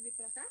 Subir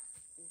pra cá?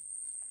 É.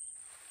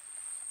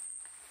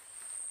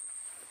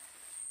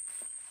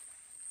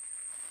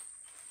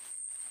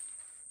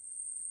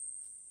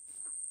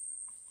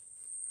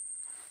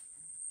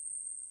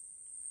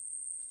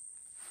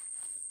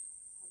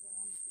 Agora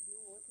vamos subir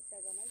o outro e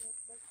pegar mais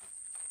outro daqui.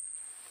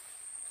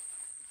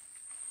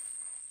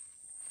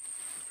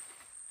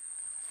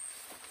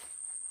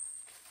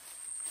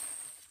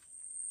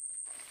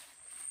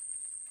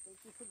 Tem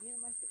que ir subindo,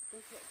 mas tem que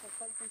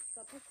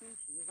ficar por cima.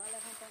 Vai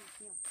levantando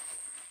assim, ó.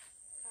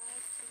 Ah,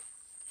 sim.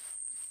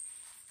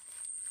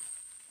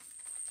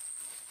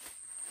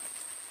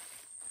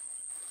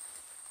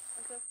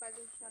 Os seus pais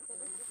deixaram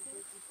todo aqui.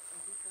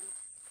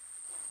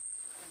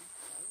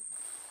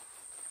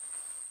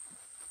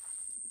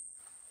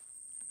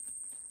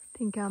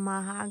 Tem que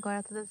amarrar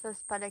agora todas essas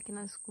palhas que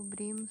nós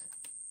cobrimos.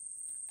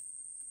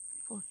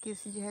 Porque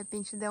se de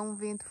repente der um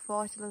vento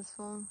forte, elas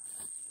vão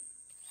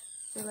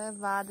ser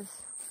levadas.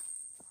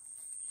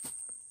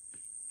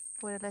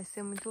 Por elas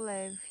ser muito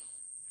leve.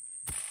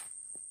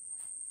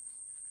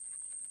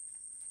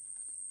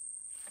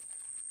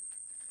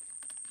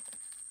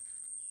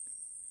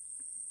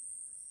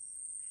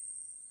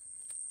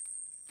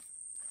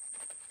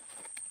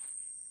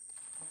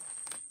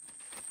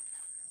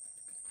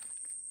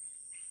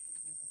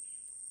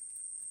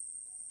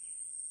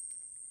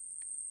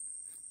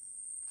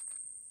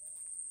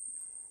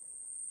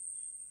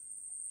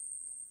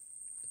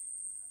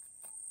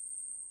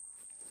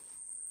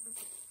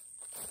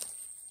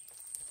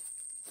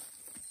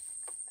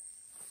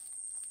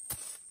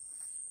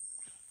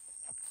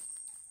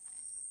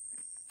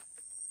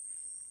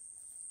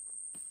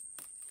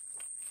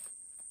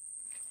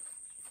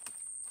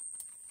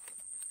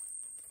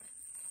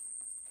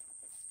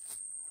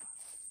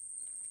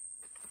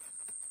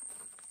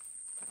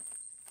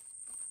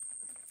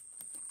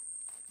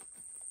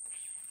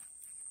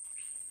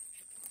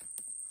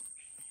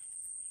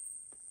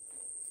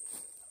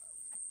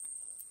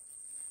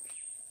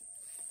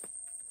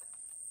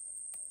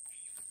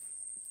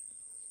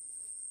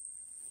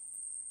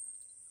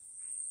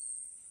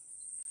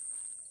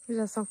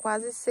 Já são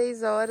quase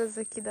 6 horas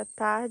aqui da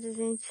tarde,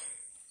 gente.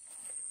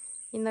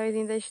 E nós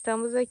ainda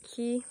estamos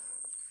aqui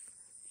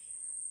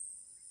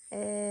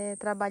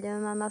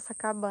trabalhando na nossa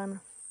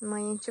cabana.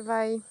 Amanhã a gente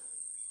vai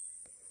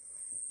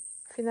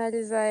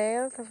finalizar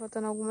ela, tá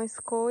faltando algumas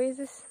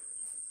coisas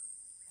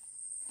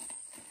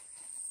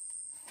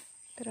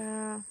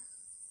pra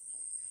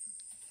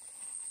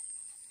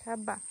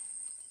acabar.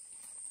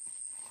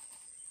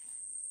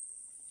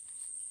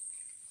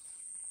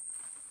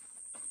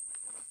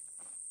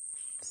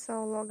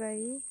 Sol logo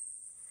aí,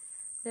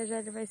 já já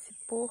ele vai se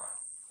pôr.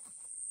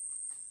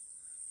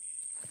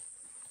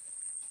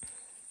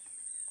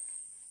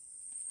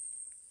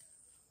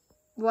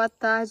 Boa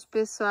tarde,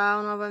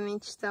 pessoal.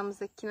 Novamente estamos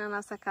aqui na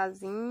nossa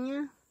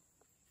casinha.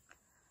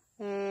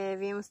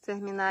 Viemos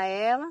terminar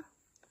ela.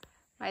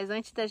 Mas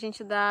antes da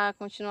gente dar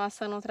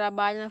continuação no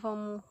trabalho, nós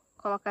vamos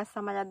colocar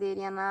essa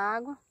malhadeirinha na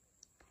água.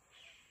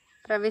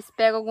 Pra ver se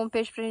pega algum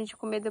peixe pra gente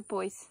comer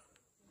depois.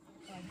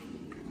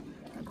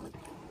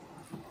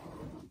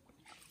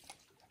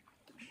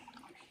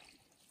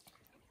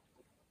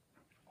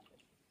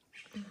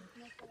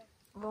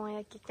 Bom, é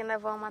aqui que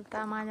nós vamos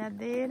matar a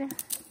malhadeira.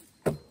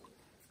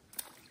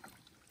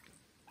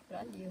 Pra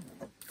ali, ó.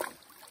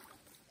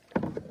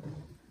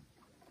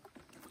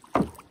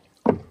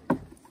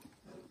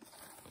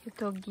 Eu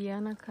tô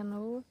guiando a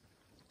canoa.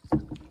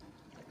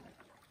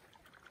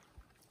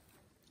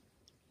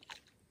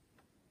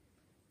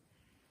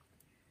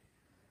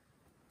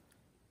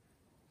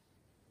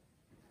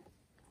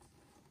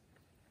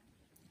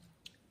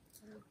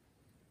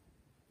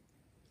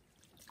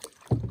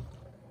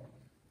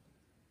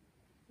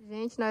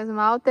 Gente, nós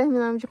mal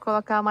terminamos de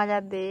colocar a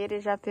malhadeira e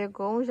já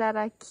pegou um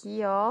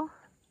jaraqui, ó.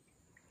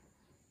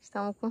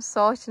 Estamos com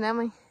sorte, né,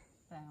 mãe?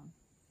 É.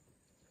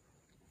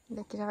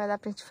 Daqui já vai dar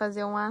pra gente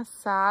fazer um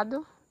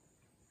assado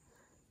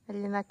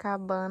ali na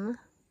cabana.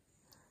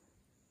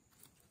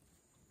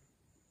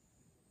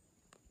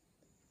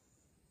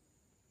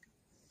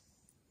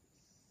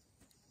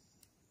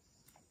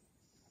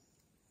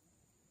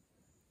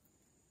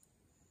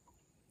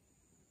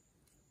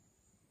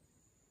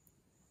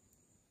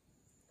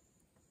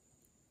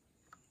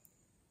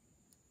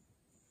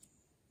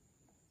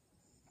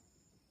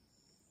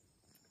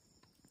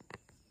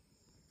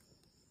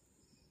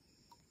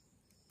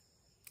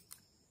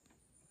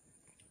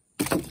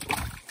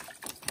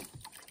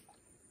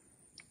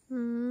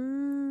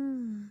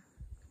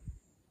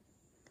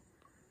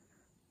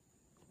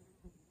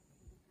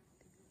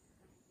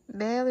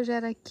 belo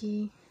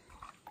jaraqui.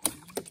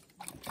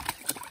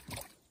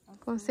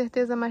 Com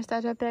certeza mais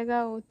tarde vai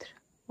pegar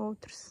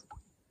outros.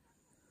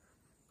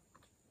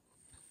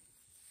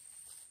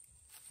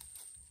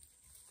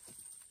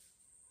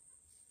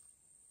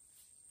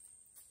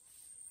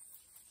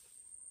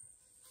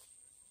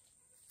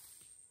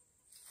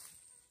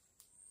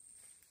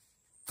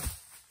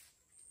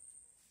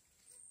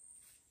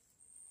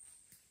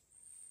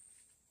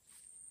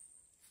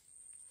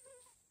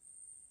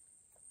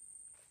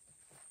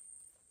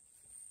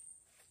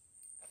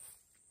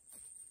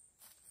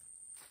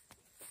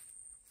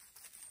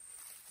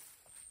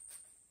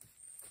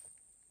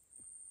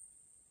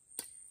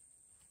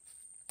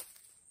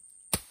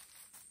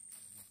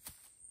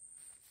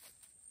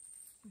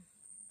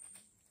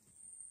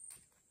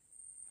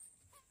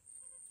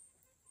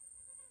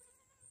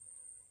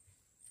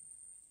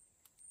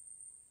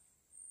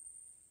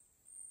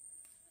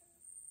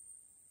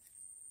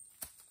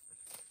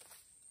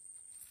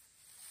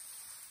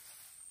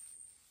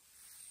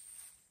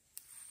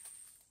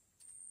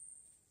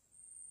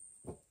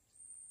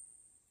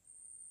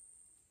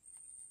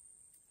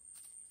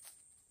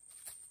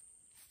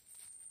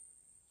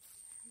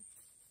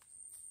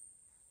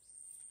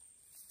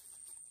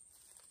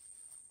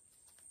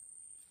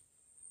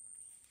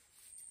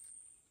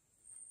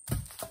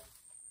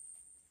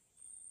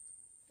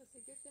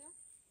 Conseguiu tirar?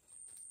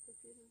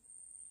 Conseguiu.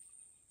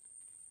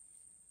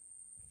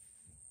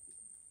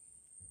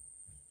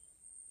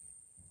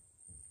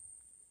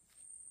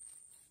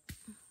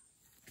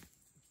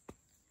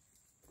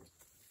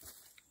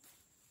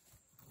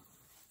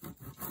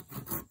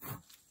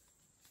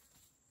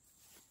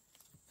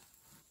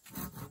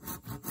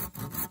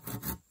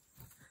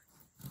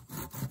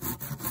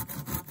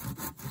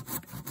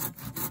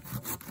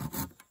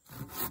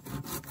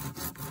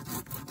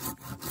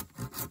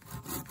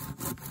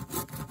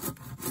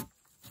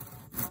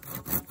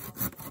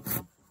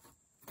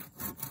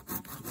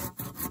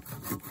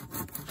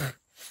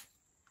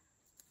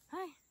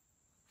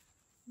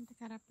 Muita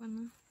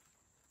carapana.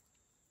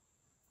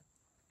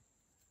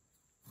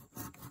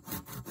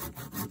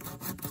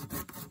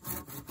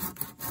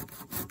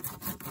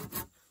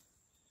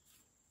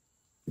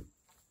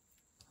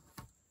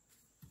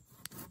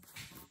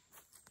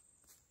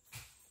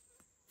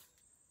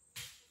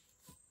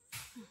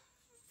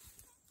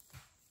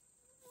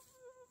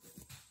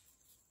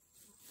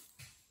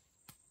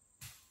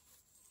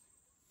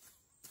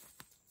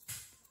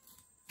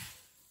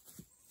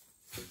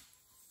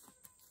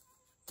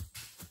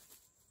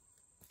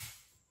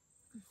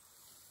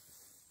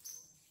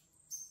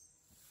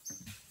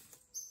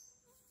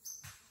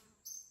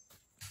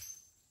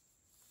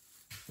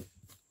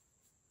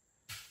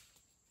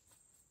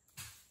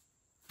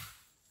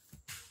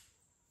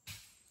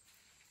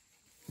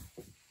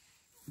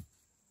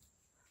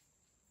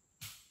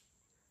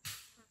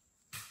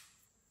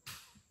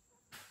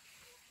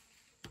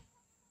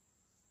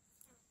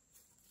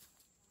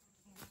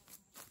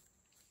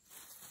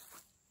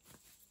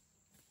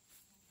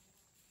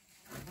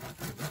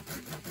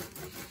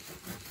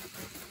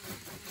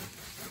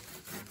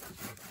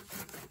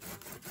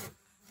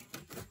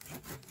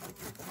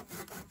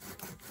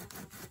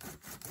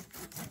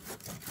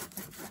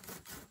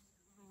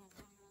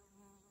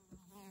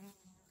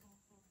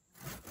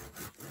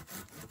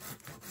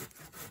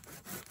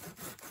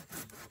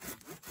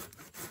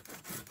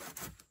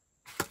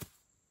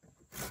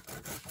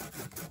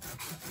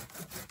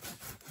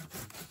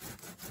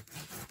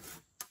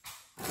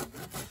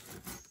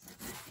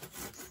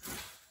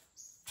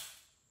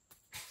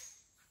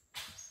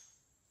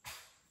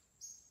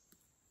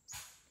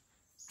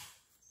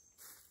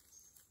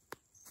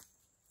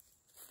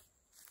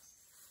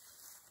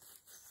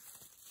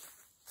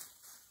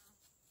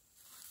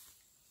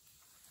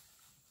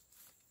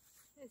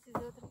 Esses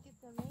outros aqui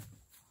também.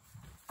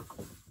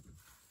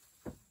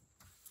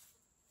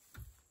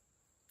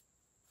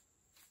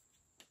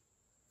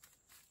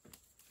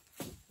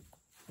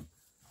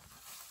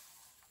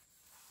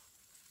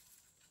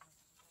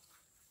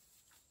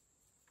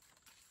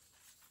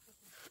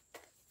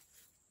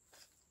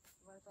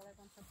 Agora eu tô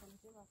levando essa pano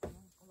aqui lá,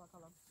 coloca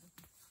logo isso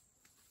daqui.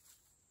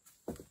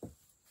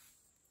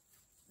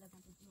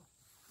 Levanta aqui lá.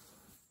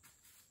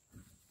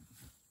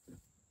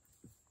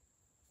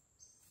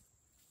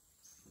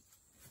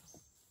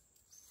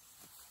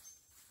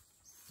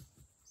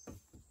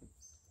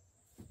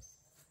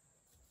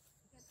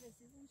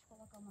 Precisa a gente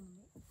colocar uma no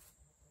meio?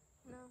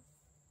 Não.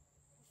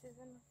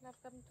 Precisa não, vai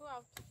ficar muito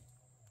alto.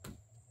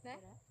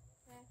 Né?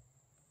 É.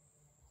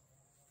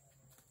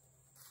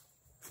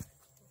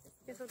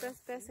 Porque soltar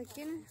as peças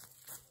aqui, né?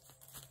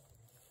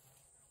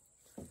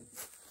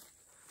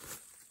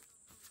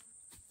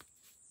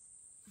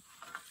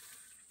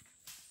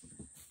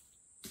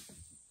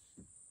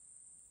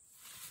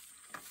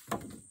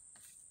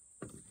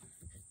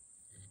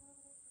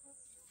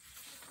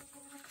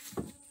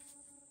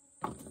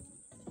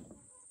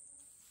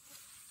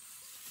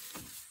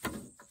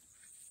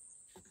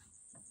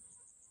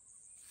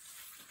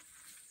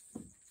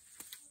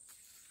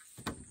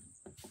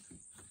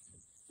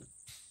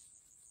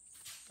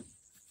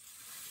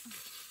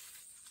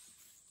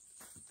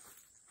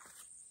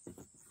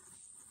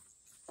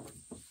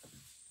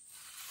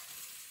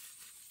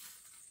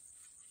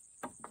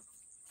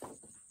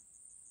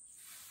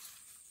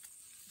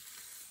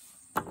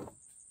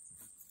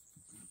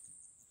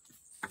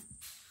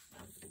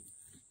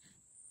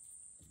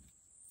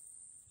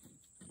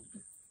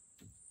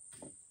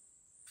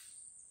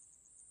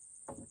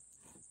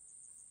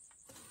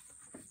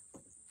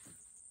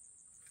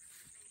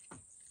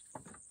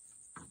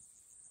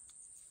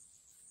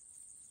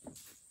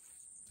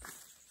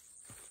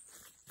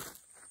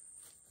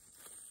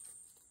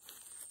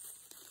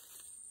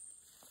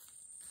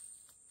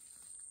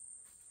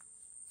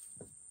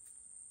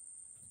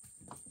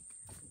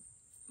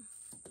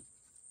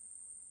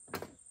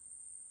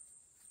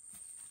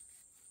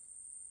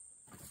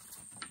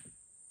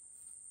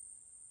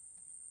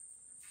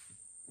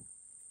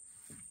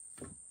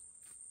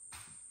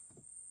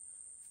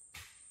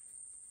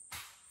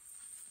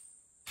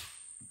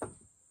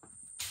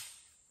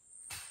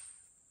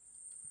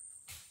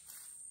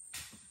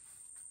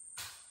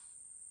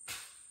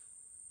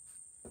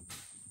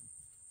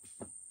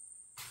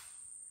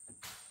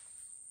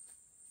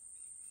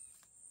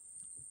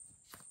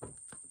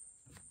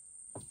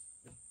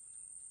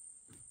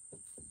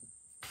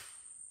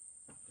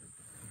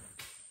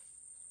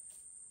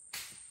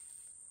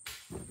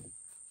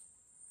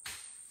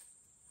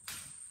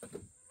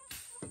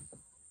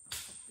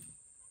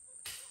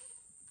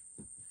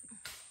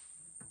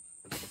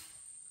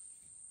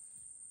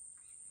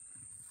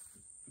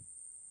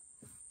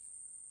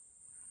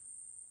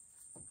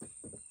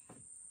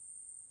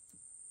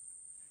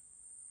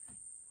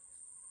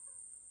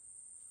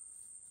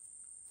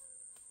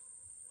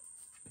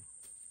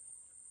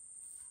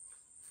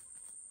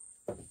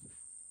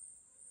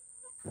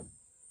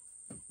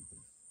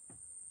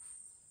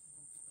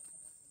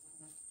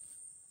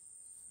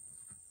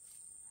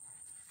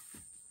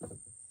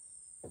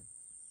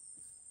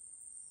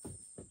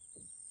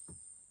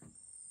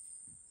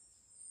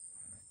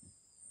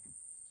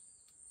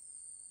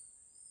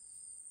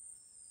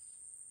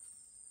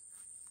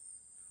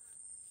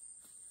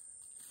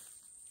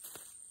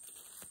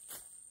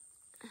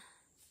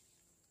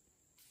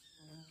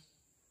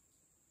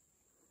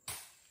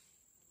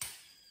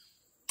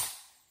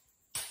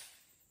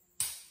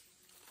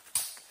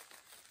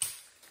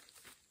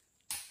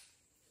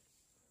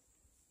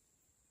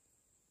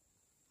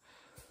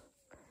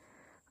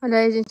 Olha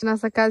aí, gente,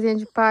 nossa casinha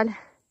de palha.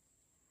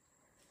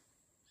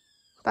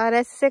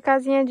 Parece ser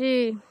casinha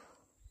de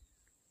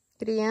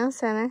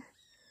criança, né?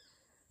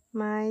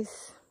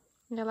 Mas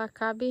ela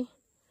cabe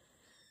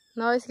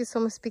nós que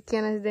somos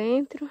pequenas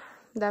dentro.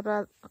 Dá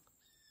pra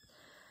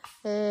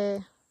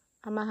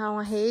amarrar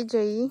uma rede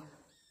aí.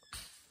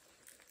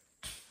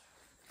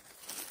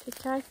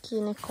 Ficar aqui,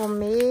 né?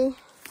 Comer.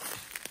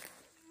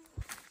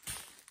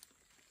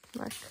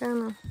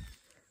 Bacana.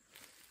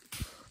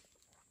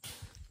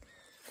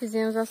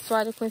 Fizemos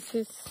assoalho com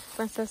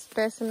essas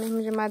peças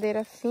mesmo de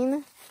madeira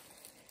fina.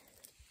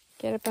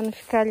 Que era para não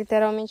ficar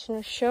literalmente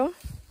no chão.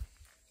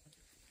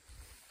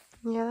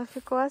 E ela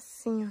ficou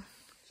assim, ó.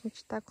 A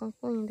gente tá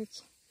concluindo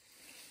aqui.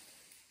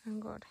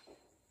 Agora.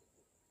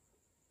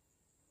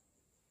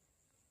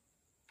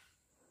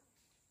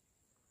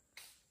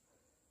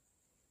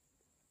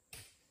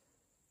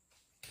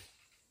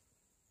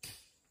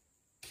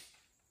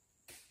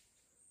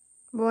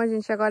 Bom,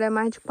 gente, agora é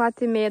mais de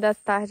 4h30 da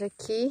tarde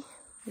aqui.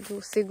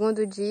 Do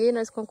segundo dia,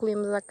 nós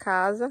concluímos a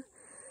casa.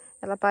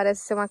 Ela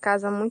parece ser uma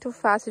casa muito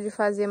fácil de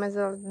fazer, mas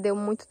ela deu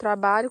muito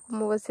trabalho,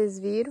 como vocês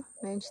viram,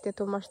 né? A gente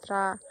tentou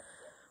mostrar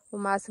o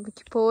máximo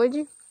que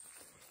pôde.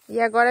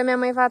 E agora minha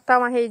mãe vai atar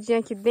uma redinha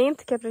aqui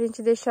dentro, que é pra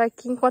gente deixar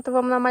aqui enquanto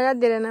vamos na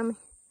malhadeira, né, mãe?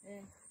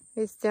 É.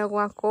 Ver se tem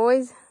alguma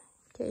coisa,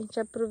 que a gente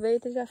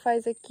aproveita e já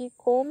faz aqui,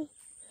 come.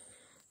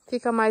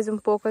 Fica mais um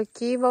pouco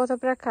aqui e volta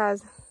pra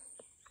casa.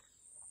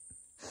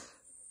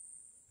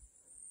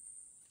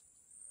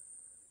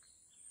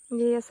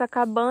 E essa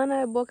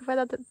cabana é boa que vai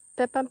dar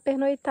até pra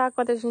pernoitar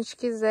quando a gente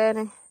quiser,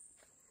 né?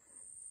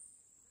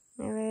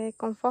 Ela é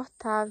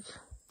confortável.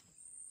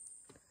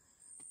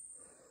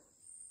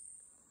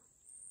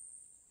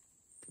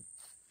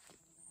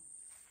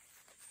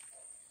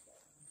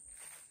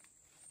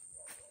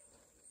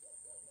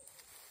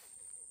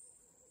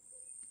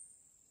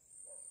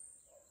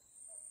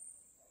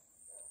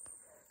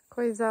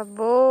 Coisa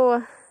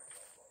boa.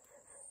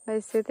 Vai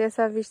ser ter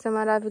essa vista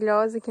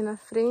maravilhosa aqui na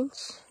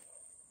frente.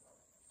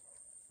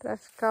 Pra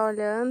ficar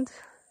olhando.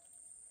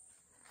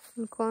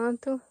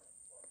 Enquanto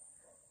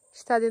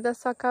está dentro da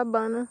sua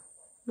cabana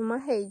numa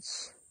rede.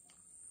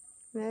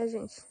 Né,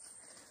 gente?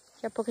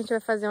 Daqui a pouco a gente vai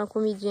fazer uma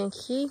comidinha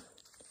aqui.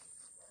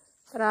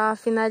 Pra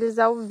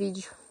finalizar o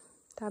vídeo.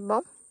 Tá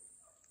bom?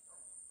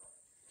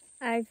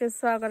 Aí,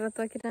 pessoal, agora eu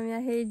tô aqui na minha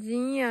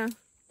redinha.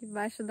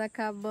 Debaixo da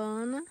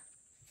cabana.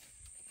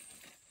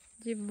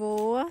 De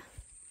boa.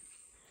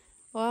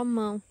 Ó a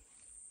mão.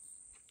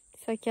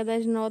 Isso aqui é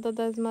das notas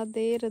das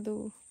madeiras,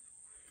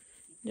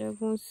 de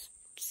alguns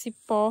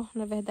cipó,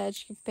 na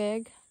verdade, que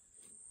pega.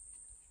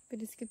 Por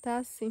isso que tá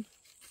assim.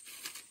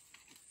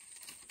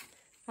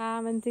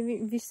 Ah, mas não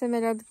tem vista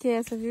melhor do que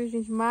essa, viu,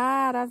 gente?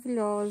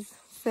 Maravilhosa.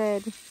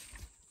 Sério.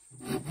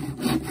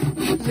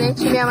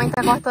 Gente, minha mãe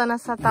tá cortando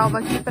essa tauba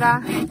aqui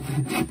pra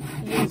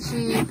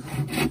gente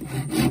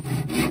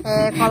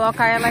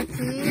colocar ela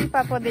aqui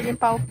pra poder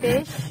limpar o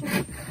peixe.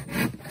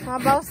 Uma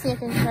balsinha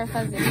que a gente vai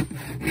fazer.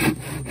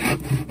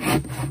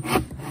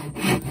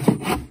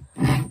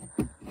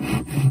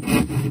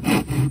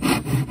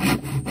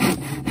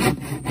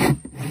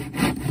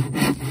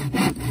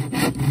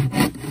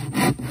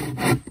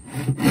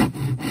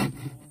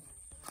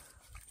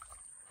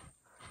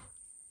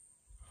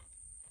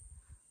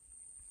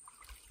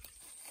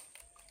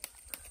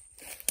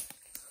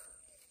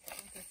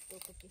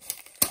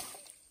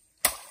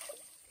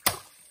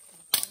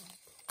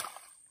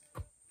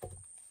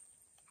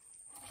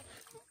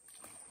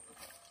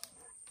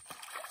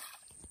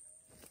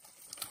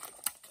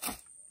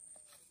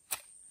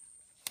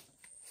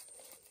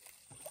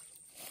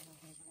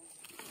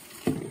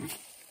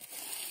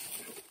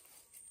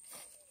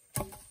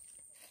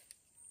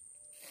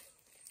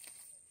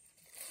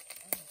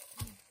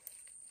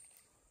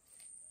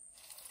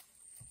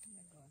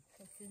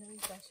 Precisa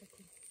embaixo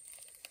aqui.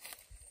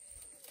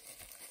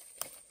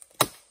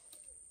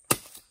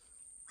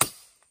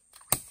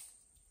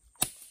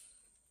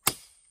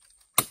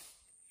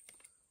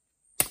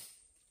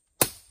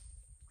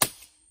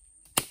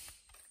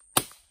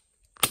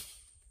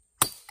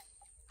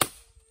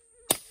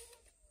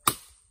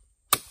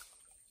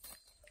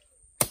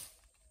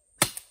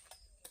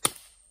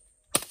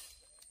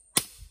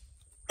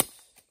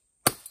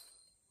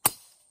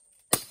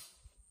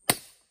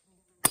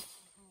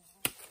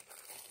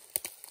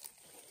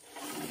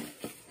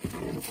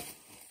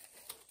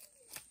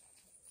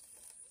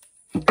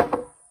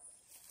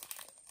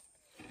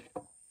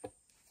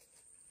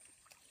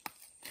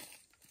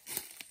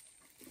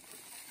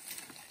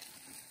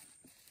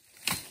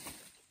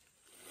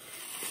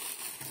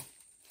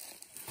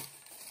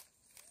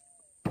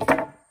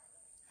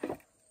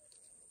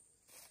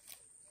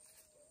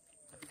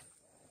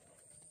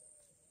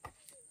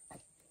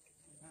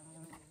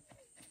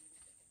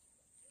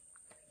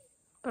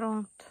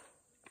 Pronto.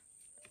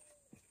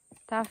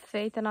 Tá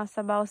feita a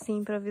nossa balsinha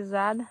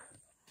improvisada.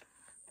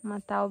 Uma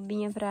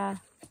taubinha pra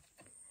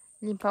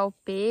limpar o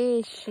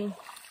peixe.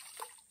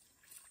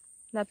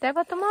 Dá até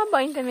pra tomar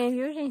banho também,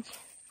 viu, gente?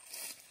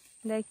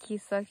 Daqui,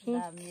 só aqui.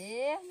 Dá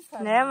mesmo,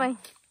 Fabiola. Né, mãe?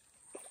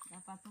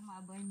 Dá pra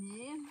tomar banho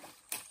mesmo.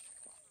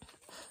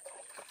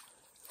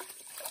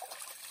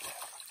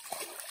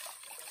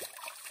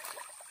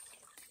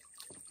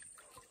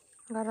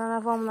 Agora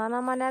nós vamos lá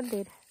na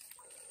malhadeira.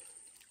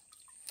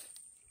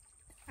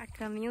 A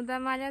caminho da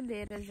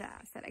malhadeira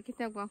já. Será que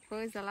tem alguma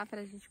coisa lá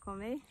pra gente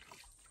comer?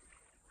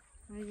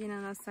 Imagina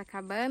a nossa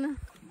cabana.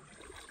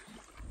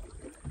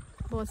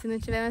 Bom, se não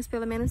tiver, mas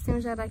pelo menos tem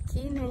um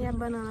jaraqui, né? E a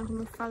banana,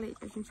 como eu falei,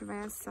 que a gente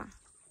vai assar.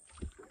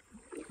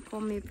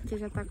 Comer, porque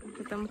já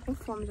estamos com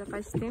fome, já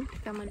faz tempo que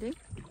estamos ali.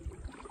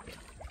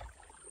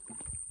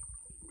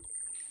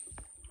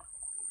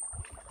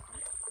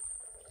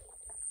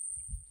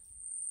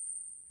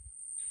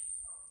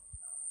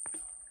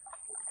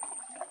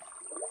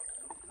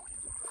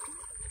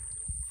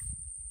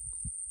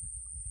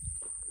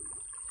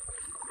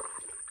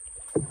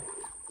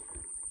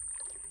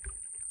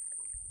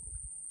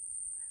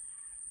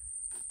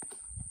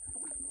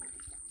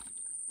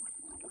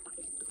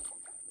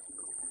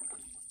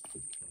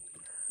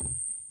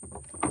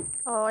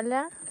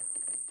 Olha,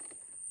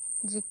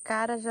 de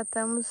cara já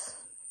estamos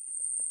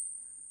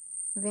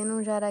vendo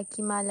um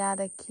jaraqui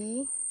malhado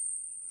aqui.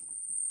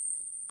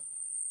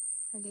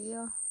 Ali,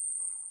 ó.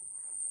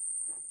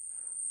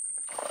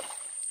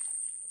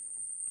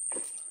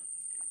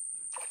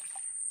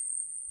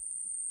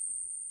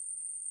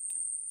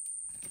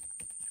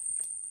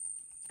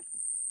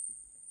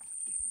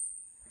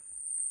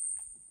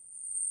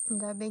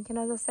 Ainda bem que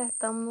nós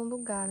acertamos no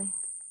lugar, né?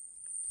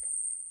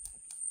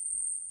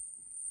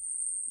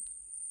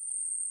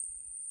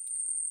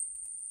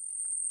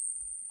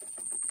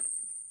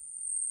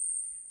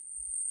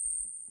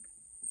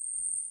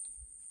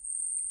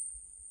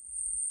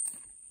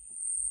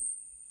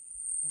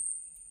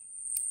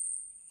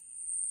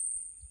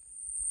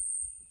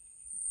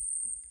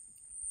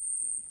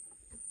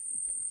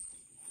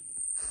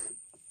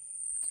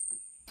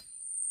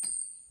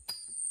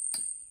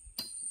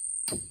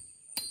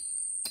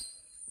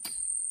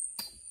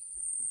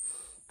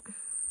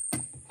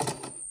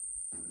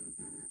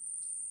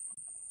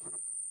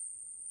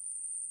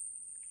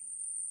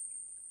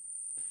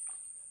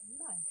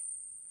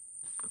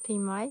 Tem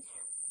mais?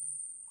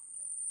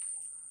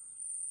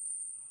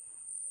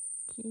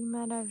 Que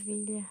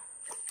maravilha!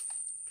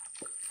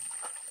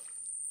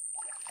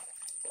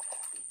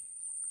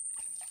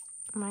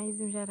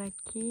 Mais um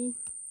jaraqui.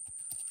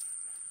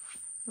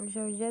 Hoje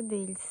é o dia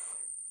deles.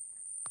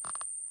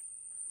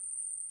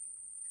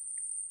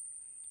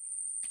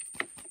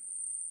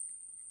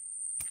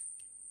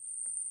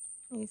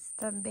 Esse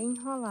tá bem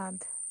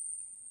enrolado.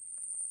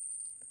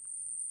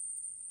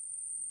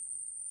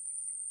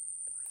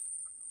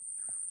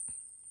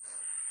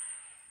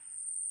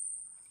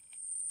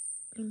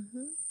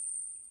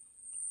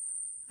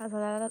 As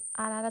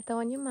araras estão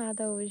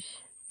animadas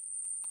hoje.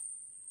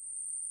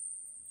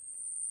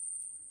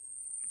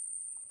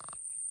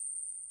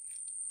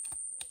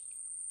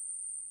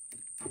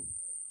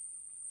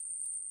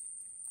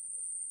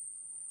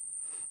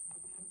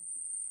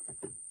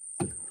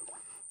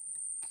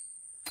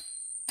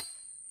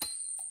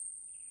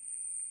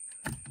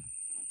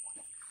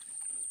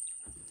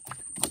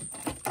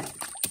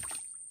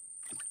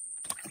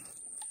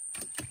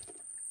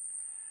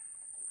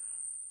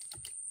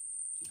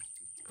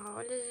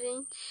 Olha,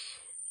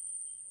 gente.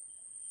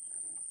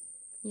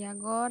 E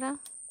agora,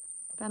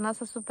 para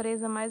nossa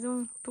surpresa, mais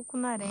um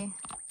tucunaré.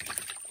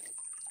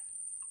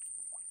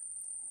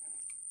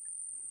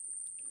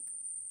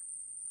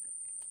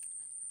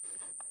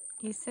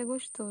 Isso é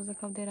gostoso, a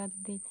caldeirada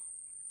dele.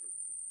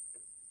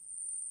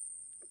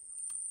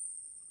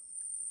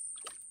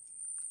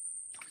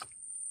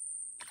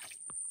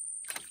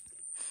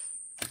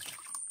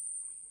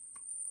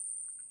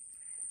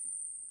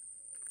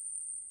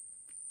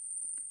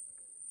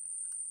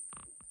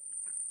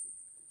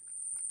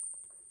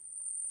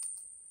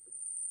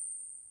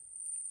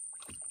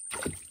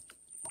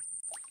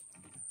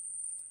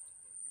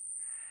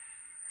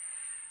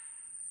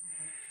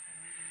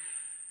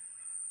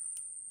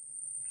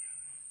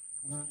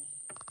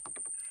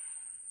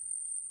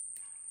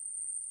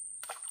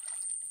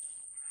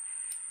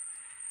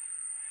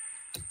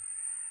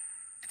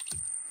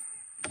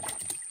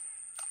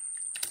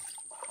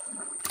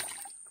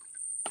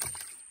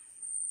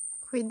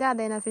 Cuidado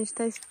aí na frente,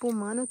 tá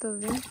espumando, eu tô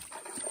vendo.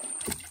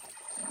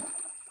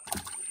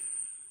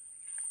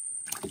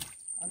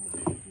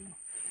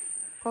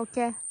 Qual que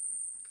é?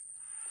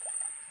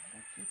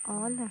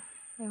 Olha,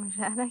 é um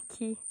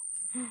jaraqui.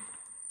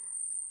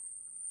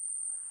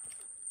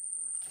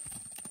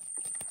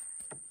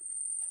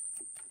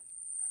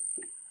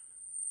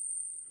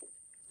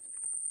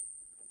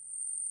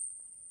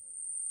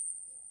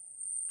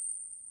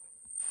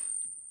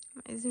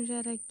 Mais um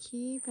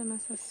jaraqui para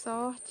nossa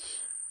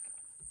sorte.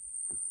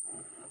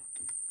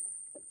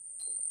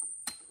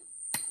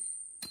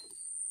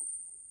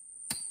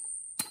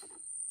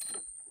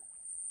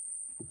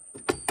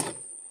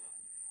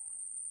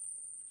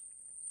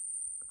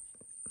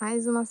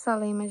 Mais uma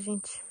salema,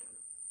 gente.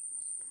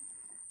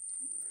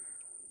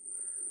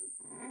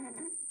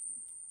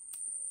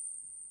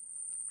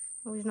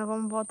 O Hoje nós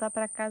vamos voltar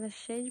para casa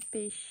cheio de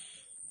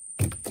peixe.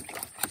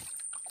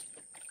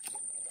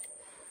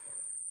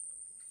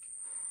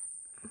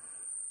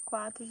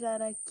 Quatro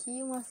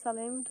jaraqui, uma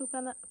salema e um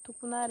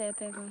tucunaré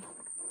pegando.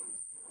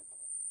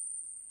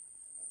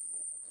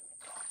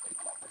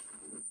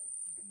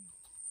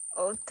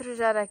 Outro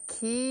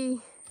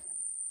jaraqui.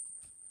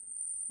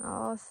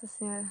 Nossa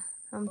senhora,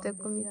 vamos ter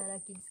comida. Esse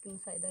jaraqui disse que não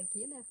sai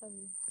daqui, né,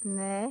 Fabiola?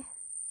 Né?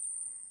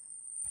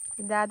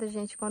 Cuidado,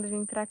 gente, quando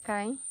vir pra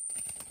cá, hein?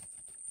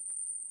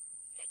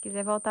 Se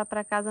quiser voltar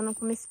pra casa, não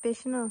come esse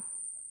peixe, não.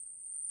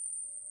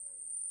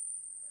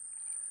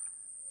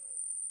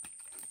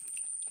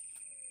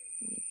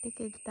 Eita,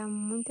 que ele tá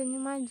muito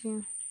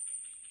animadinho.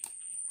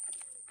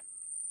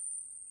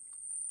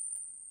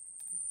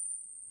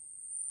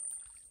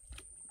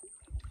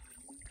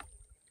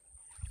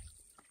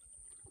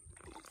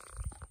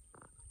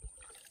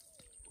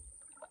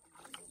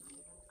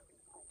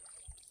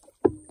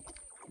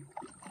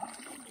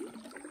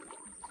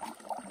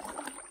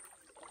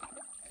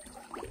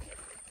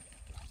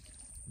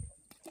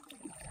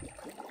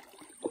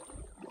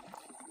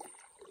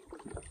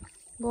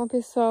 Bom,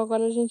 pessoal,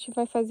 agora a gente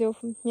vai fazer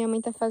Minha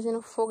mãe tá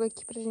fazendo fogo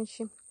aqui pra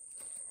gente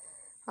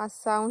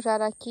assar um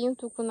jaraqui, um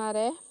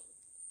tucunaré.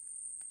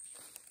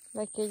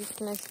 Daqueles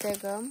que nós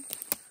pegamos.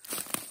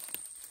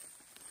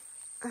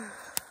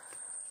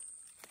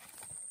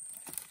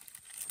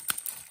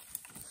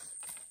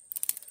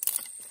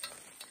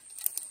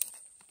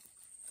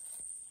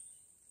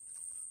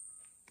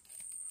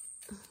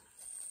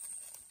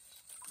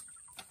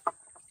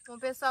 Bom,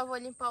 pessoal, vou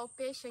limpar o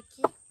peixe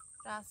aqui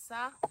pra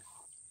assar.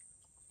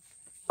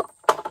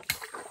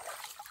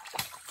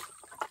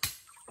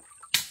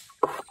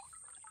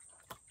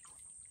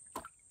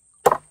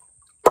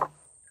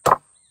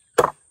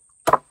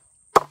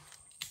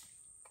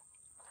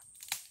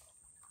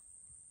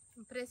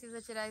 Não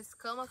precisa tirar a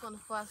escama quando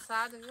for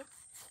assado, viu?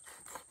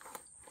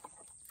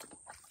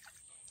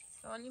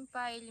 Só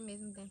limpar ele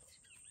mesmo dentro.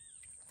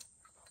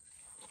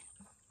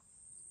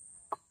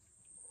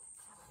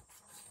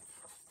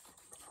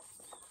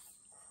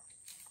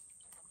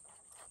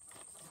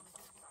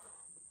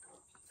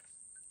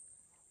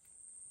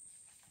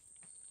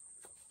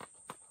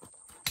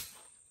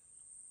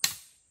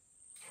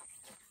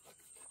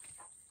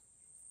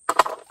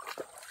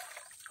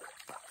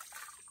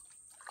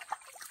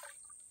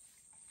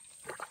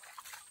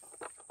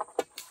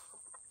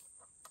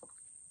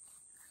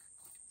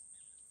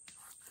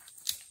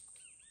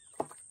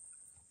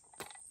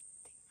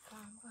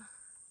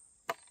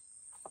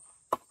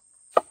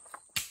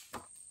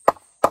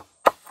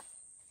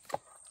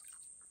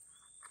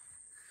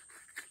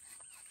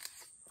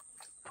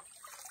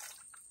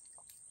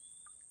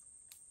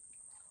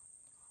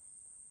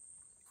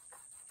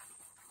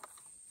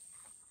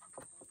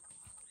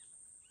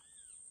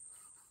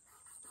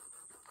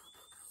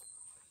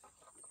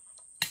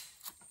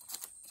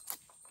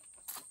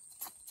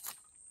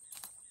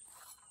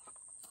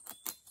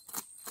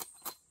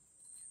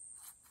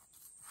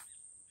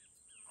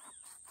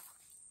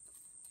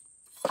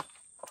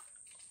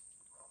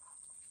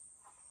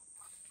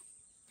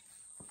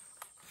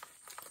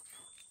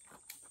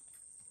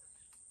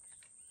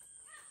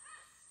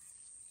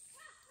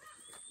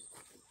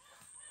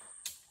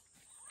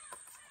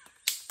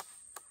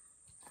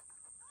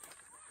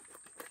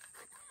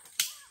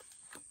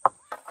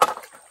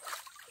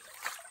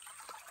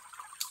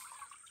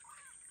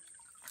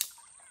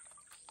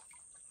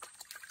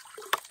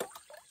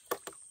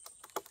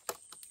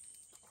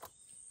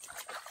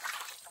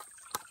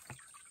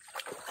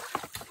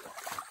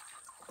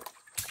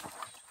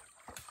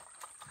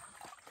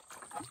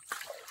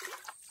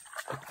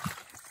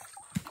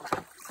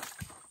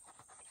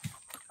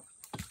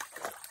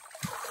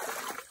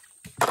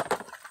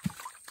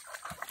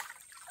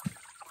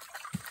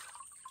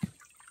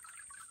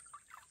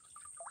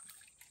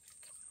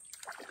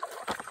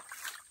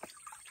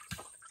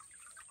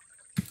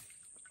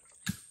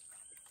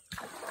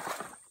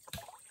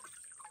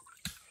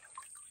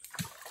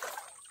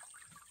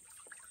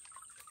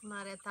 O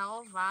maré tá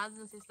ovado,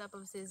 não sei se dá pra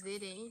vocês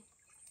verem aí.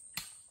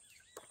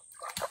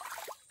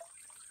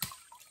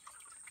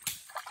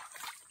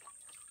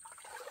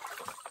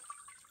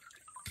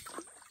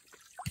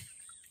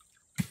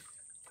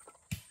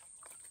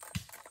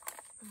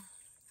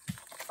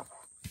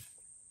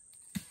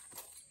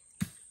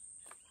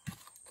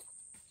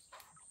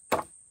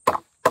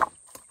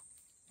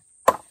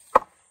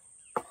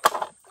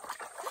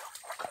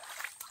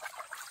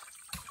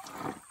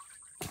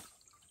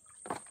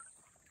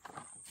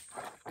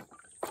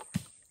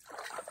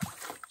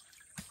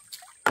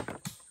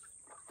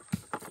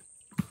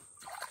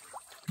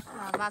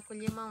 Lavar com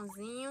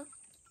limãozinho.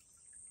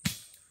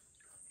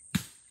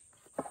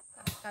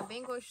 Vai ficar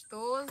bem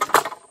gostoso.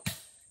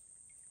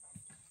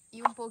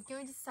 E um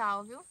pouquinho de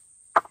sal, viu?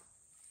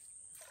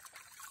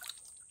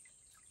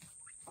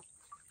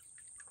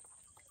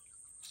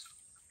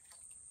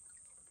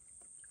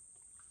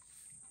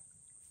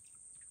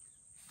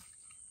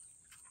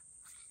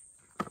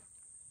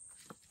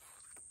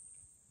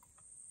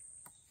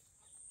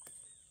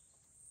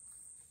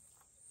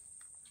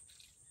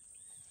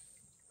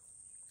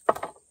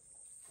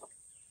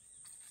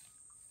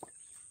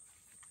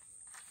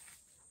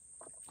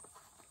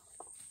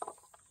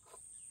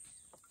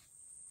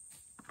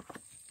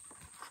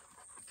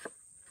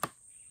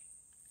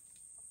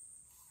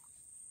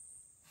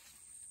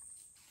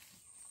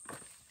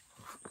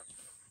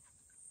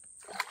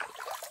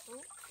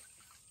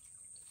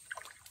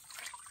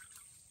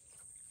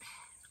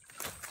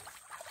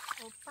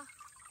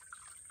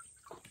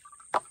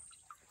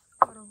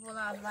 vou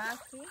lavar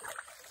aqui.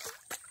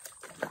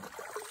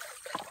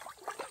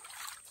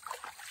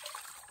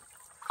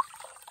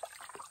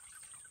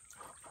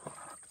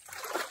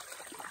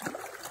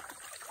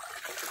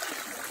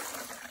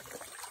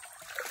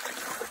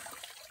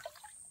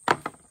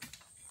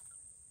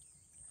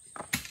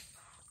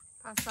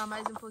 Passar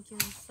mais um pouquinho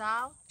de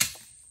sal.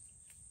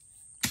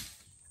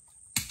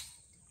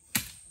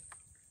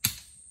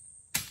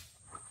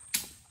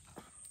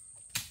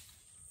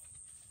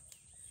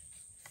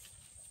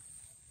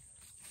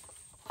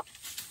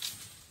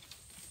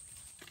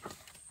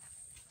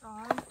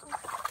 Pronto.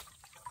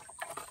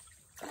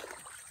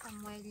 A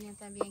moelinha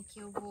também aqui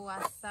eu vou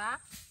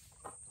assar.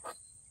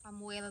 A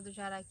moela do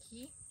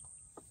jaraqui.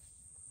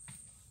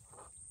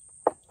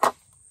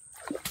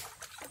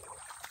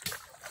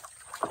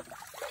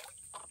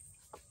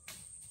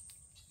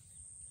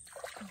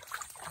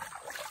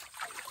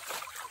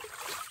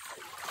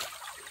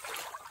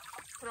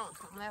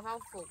 Pronto, vamos levar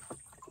ao fogo.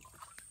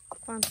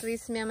 Enquanto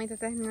isso, minha mãe tá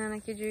terminando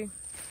aqui de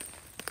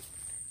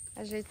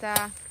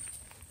ajeitar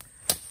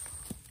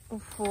o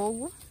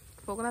fogo.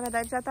 O fogo, na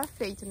verdade, já tá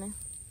feito, né?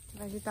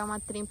 Vai ajeitar uma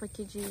trempa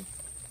aqui de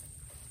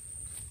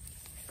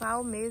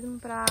pau mesmo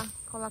pra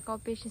colocar o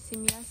peixe em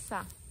cima e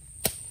assar.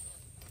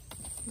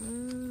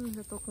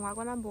 Já tô com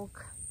água na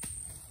boca.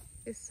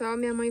 Pessoal,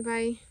 minha mãe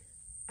vai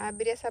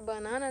abrir essa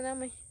banana, né,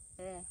 mãe?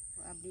 É,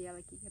 vou abrir ela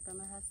aqui que é pra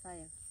nós assar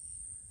ela.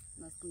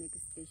 Nós comer com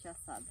esse peixe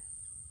assado.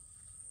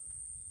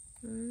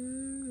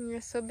 É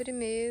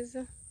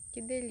sobremesa.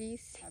 Que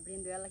delícia.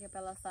 Abrindo ela que é pra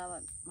ela assar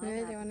mais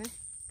melhor, rápido.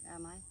 né? É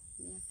mais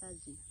bem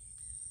assadinha.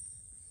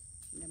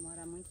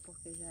 Demora muito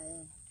porque já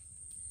é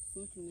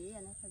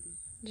 5h30, né, Fabiola?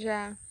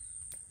 Já.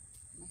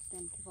 Nós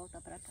temos que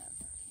voltar pra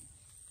casa.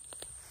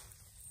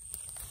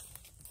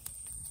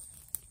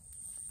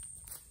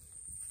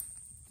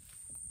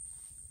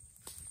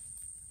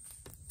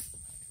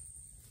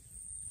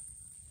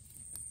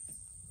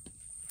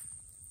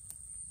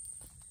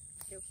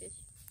 Cadê o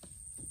peixe?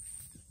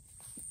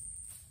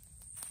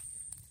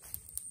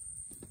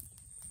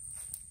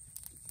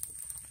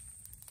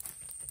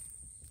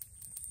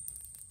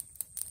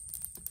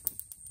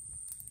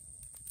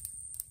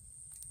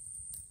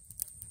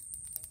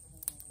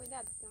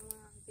 Cuidado, tem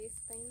uma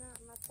besta aí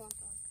na ponta.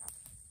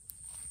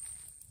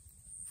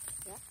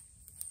 Já?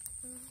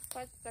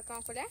 Pode sacar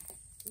uma colher?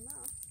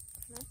 Não.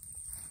 Não?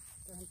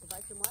 A gente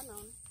vai filmar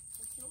não, né?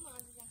 Tô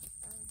filmando já.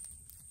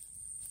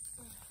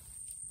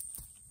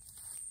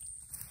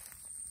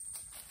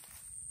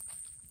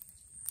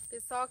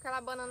 Pessoal,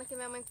 aquela banana que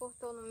minha mãe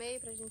cortou no meio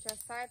pra gente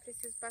assar, eu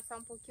preciso passar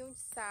um pouquinho de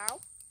sal.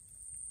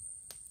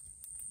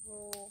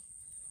 Vou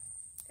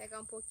pegar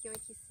um pouquinho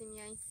aqui e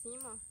semear em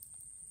cima, ó.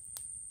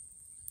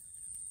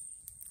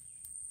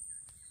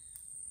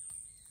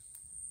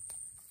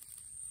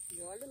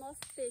 E olha o nosso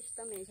peixe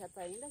também, já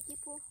tá indo aqui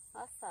pro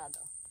assado,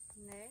 ó.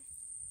 Né?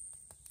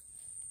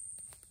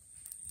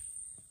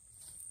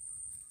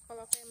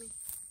 Coloca aí, mãe.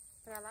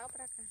 Pra lá ou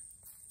pra cá?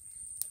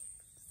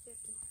 Esse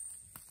aqui.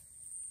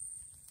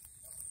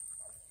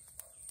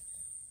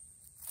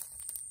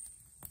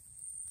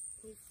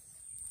 Isso.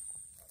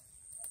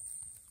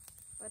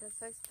 Agora é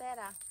só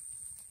esperar.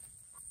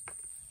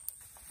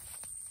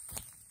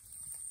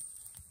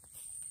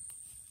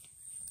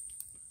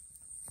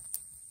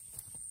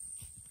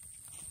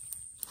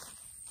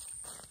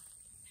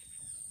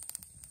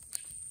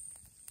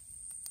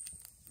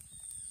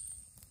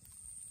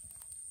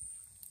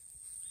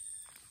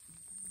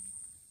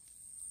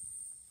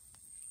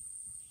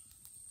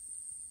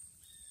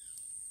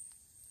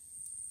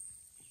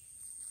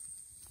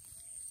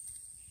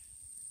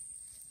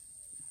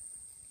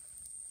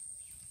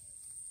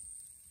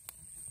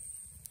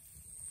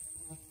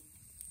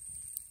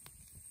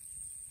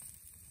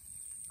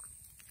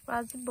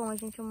 Quase bom,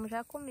 gente. Vamos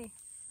já comer.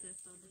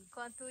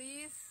 Enquanto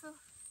isso,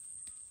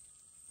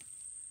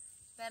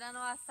 esperando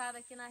o assado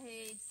aqui na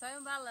rede, só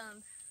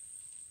embalando.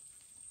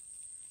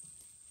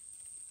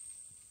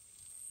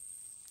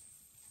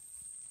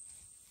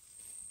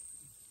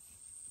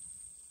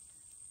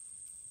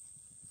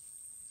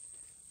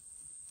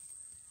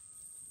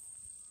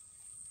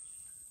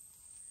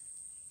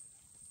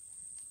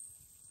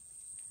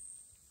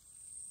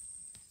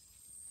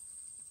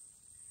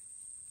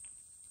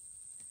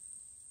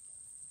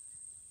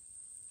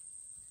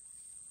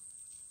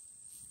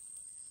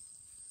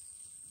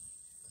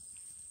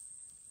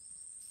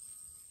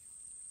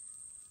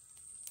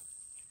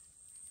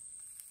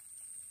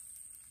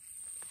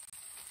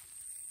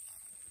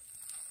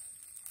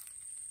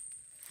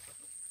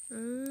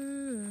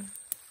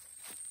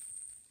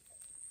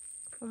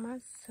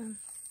 Fumaça.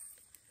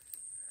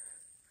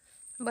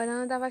 A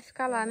banana ainda vai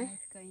ficar lá, né? Vai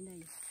ficar ainda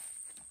aí.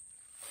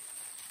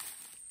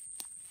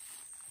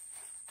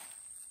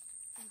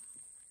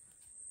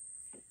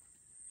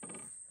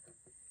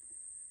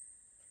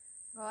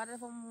 Agora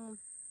vamos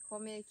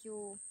comer aqui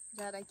o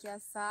jaraqui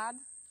assado,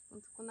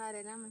 junto com o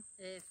areia, né, mãe?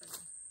 É,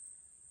 Fabiola.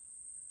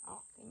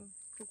 Ó, tem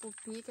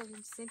tucupi que a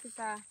gente sempre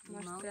tá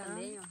Limão mostrando.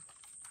 também, ó.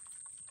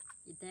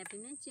 E tem a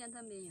pimentinha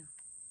também, ó.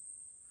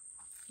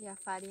 E a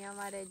farinha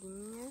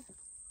amarelinha.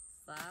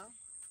 Sal.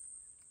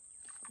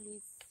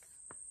 Isso.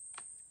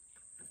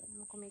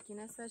 Vamos comer aqui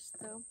nessa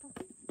estampa.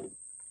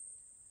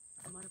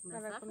 Bora Você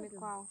começar, vai comer Fabiola?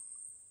 qual?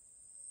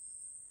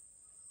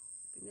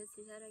 Primeiro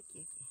esse jaraqui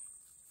aqui.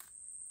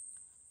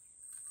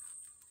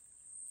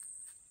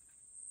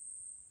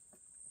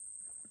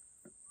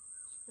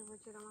 Acho que eu vou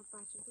tirar uma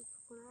parte do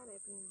tucunaré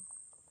pra mim.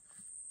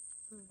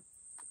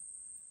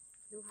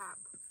 Do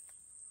rabo.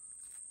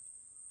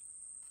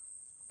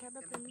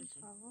 Quebra pra mim,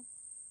 por favor.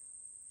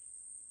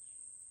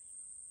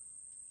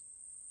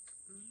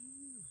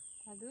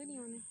 Tá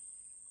durinho, né?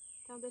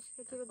 Então deixa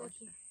que eu tiro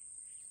daqui.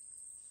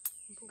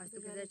 Mas se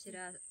tu quiser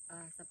tirar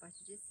essa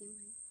parte de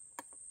cima, hein?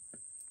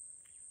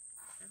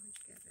 Tá ruim de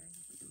quebrar,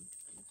 gente. É muito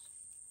quente.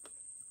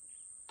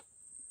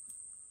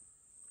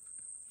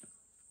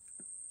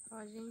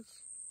 Ó,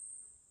 gente.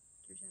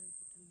 Aqui o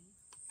jaraqui também.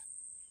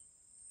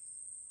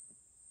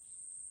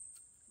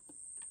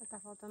 Tá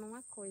faltando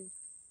uma coisa.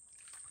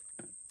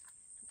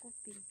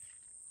 Tucupi.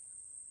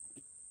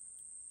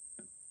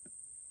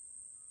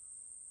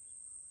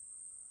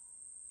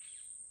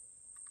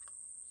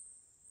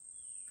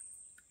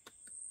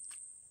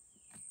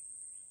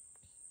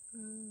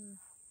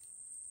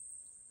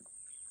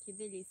 Que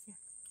delícia.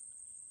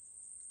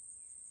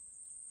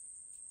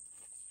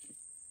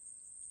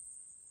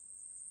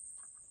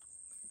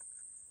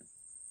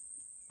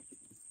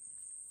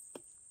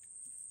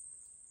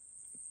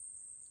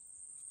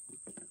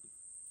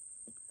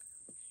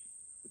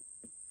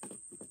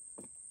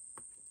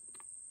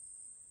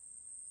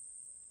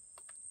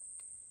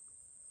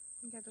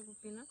 Não quer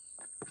tucupi, não?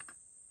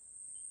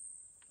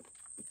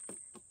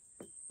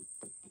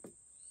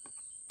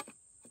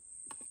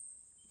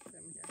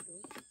 Precisamos de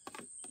arroz.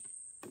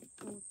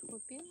 Não,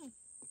 tucupi não.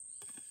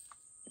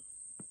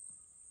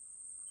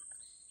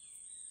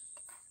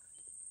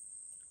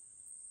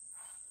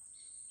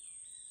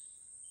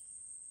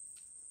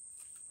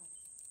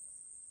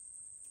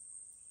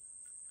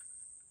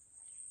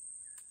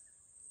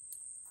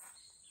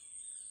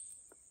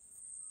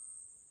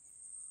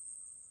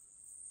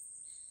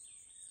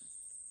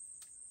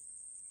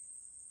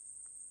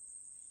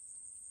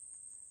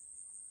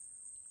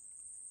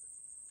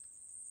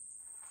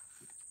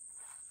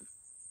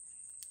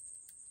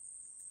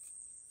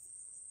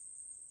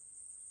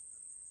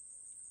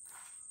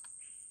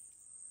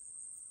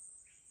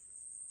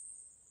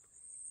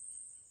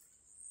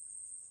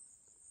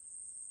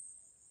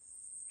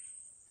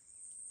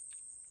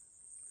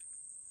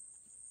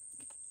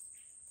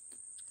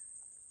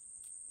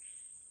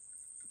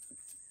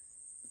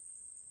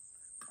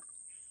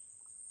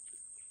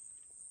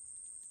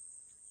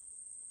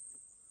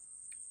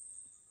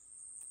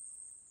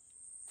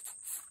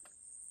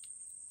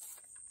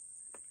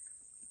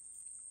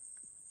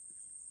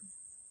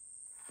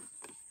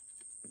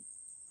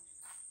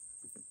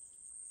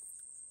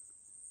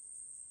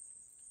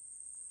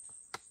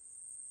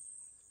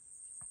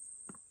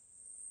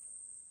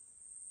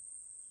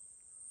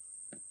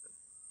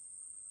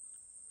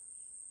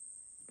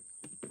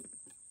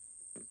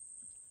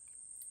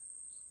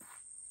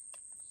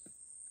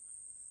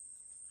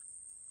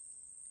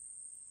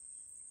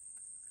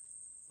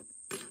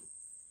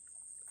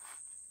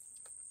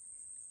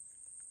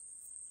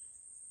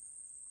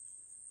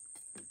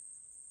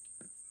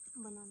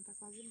 A banana tá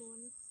quase boa,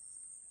 né?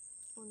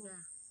 Ou não?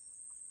 Já.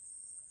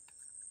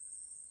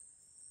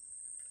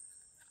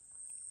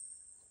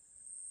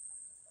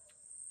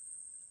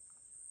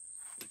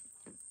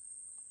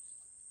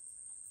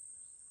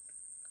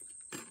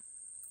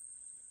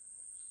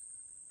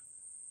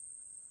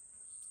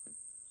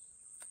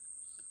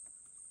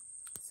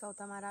 O sol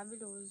tá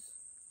maravilhoso.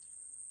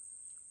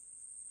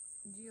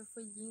 O dia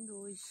foi lindo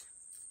hoje.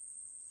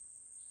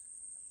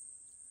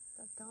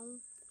 Tá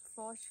tão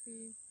forte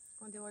que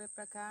quando eu olho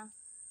pra cá,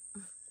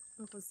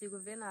 não consigo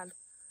ver nada.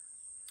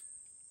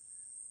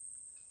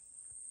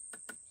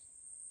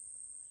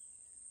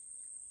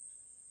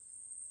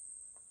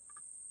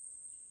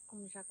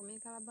 Como já comi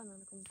aquela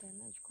banana, como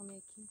terminar de comer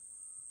aqui.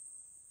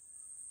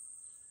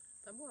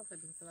 Tá boa,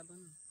 Fabiola, aquela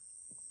banana.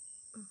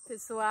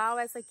 Pessoal,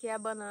 essa aqui é a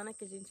banana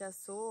que a gente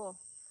assou, ó.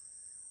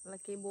 Ela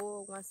queimou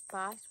algumas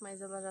partes,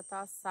 mas ela já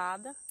tá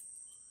assada.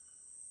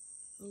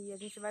 E a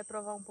gente vai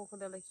provar um pouco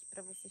dela aqui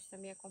pra vocês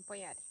também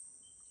acompanharem.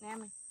 Né,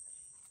 mãe?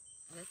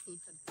 É assim,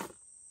 Fabiola.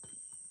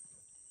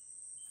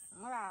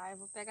 Vamos lá, eu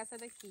vou pegar essa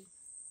daqui.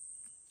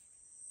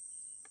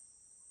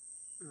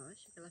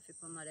 Acho que ela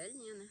ficou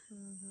amarelinha, né?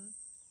 Uhum.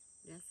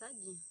 Bem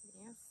assadinha.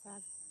 Bem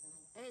assada.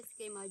 É esse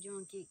queimadinho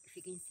aqui que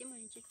fica em cima, a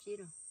gente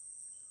tira.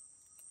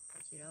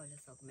 Pra tirar, olha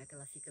só como é que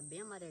ela fica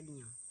bem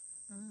amarelinha, ó.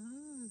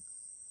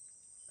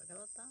 Só que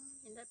ela tá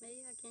ainda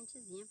meio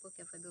quentezinha,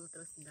 porque a Fabiola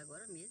trouxe ainda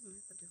agora mesmo,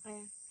 né, Fabiola?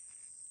 É.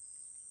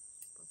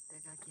 Posso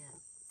pegar aqui a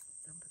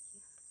tampa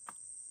aqui.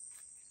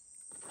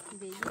 Que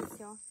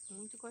delícia, ó.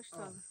 Muito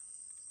gostosa. Ó.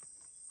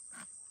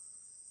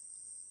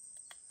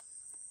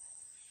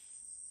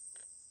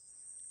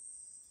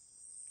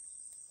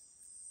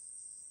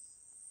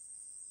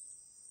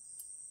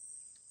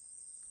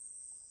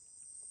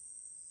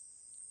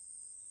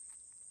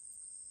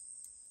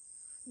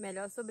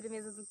 Melhor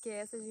sobremesa do que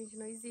essa, gente,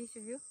 não existe,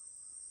 viu?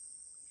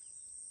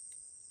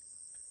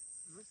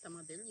 Nossa, tá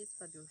uma delícia,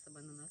 Fabiola, essa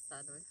banana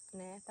assada, olha.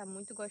 Né? Tá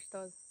muito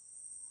gostosa.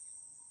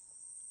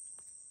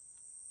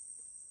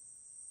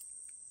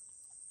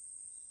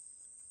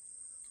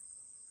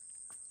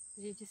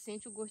 A gente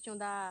sente o gostinho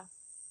da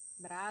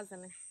brasa,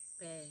 né?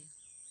 É.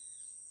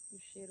 O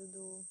cheiro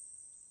do...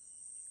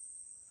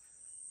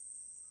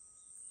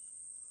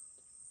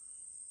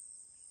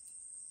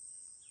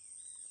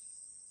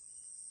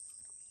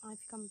 Ai,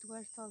 fica muito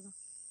gostosa.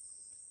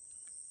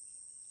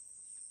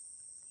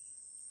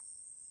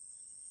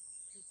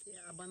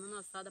 A banana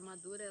assada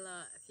madura,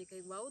 ela fica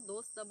igual o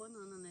doce da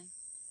banana, né?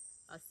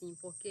 Assim,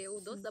 porque o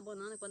doce da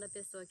banana, quando a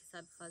pessoa que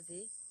sabe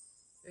fazer,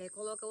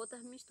 coloca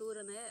outras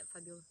misturas, né,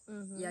 Fabiola?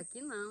 Uhum. E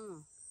aqui não,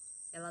 ó.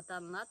 Ela tá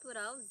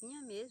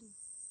naturalzinha mesmo.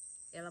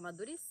 Ela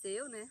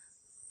amadureceu, né?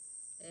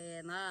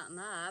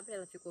 Na árvore,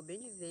 ela ficou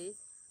bem de vez.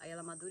 Aí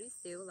ela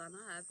amadureceu lá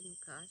na árvore, no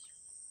cacho.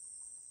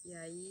 E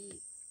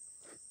aí...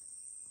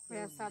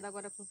 Foi assada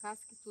agora com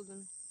casca e tudo,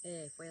 né?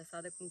 Foi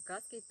assada com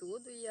casca e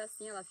tudo. E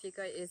assim, ela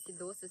fica esse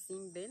doce,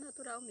 assim, bem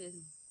natural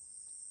mesmo.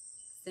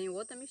 Sem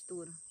outra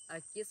mistura.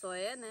 Aqui só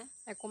né?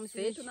 É como se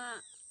feito a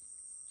gente...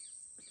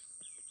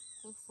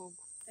 com fogo.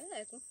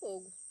 Com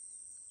fogo.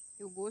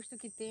 E o gosto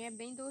que tem é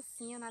bem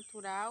docinho,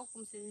 natural,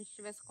 como se a gente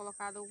tivesse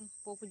colocado um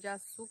pouco de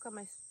açúcar,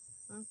 mas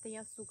não tem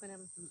açúcar,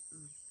 né?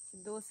 Esse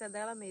doce é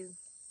dela mesmo.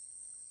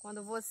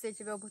 Quando você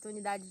tiver a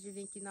oportunidade de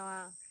vir aqui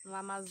no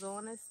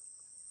Amazonas,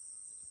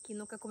 que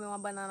nunca comeu uma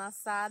banana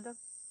assada,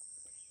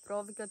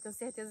 prove que eu tenho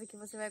certeza que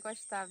você vai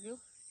gostar, viu?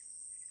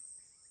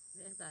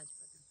 Verdade.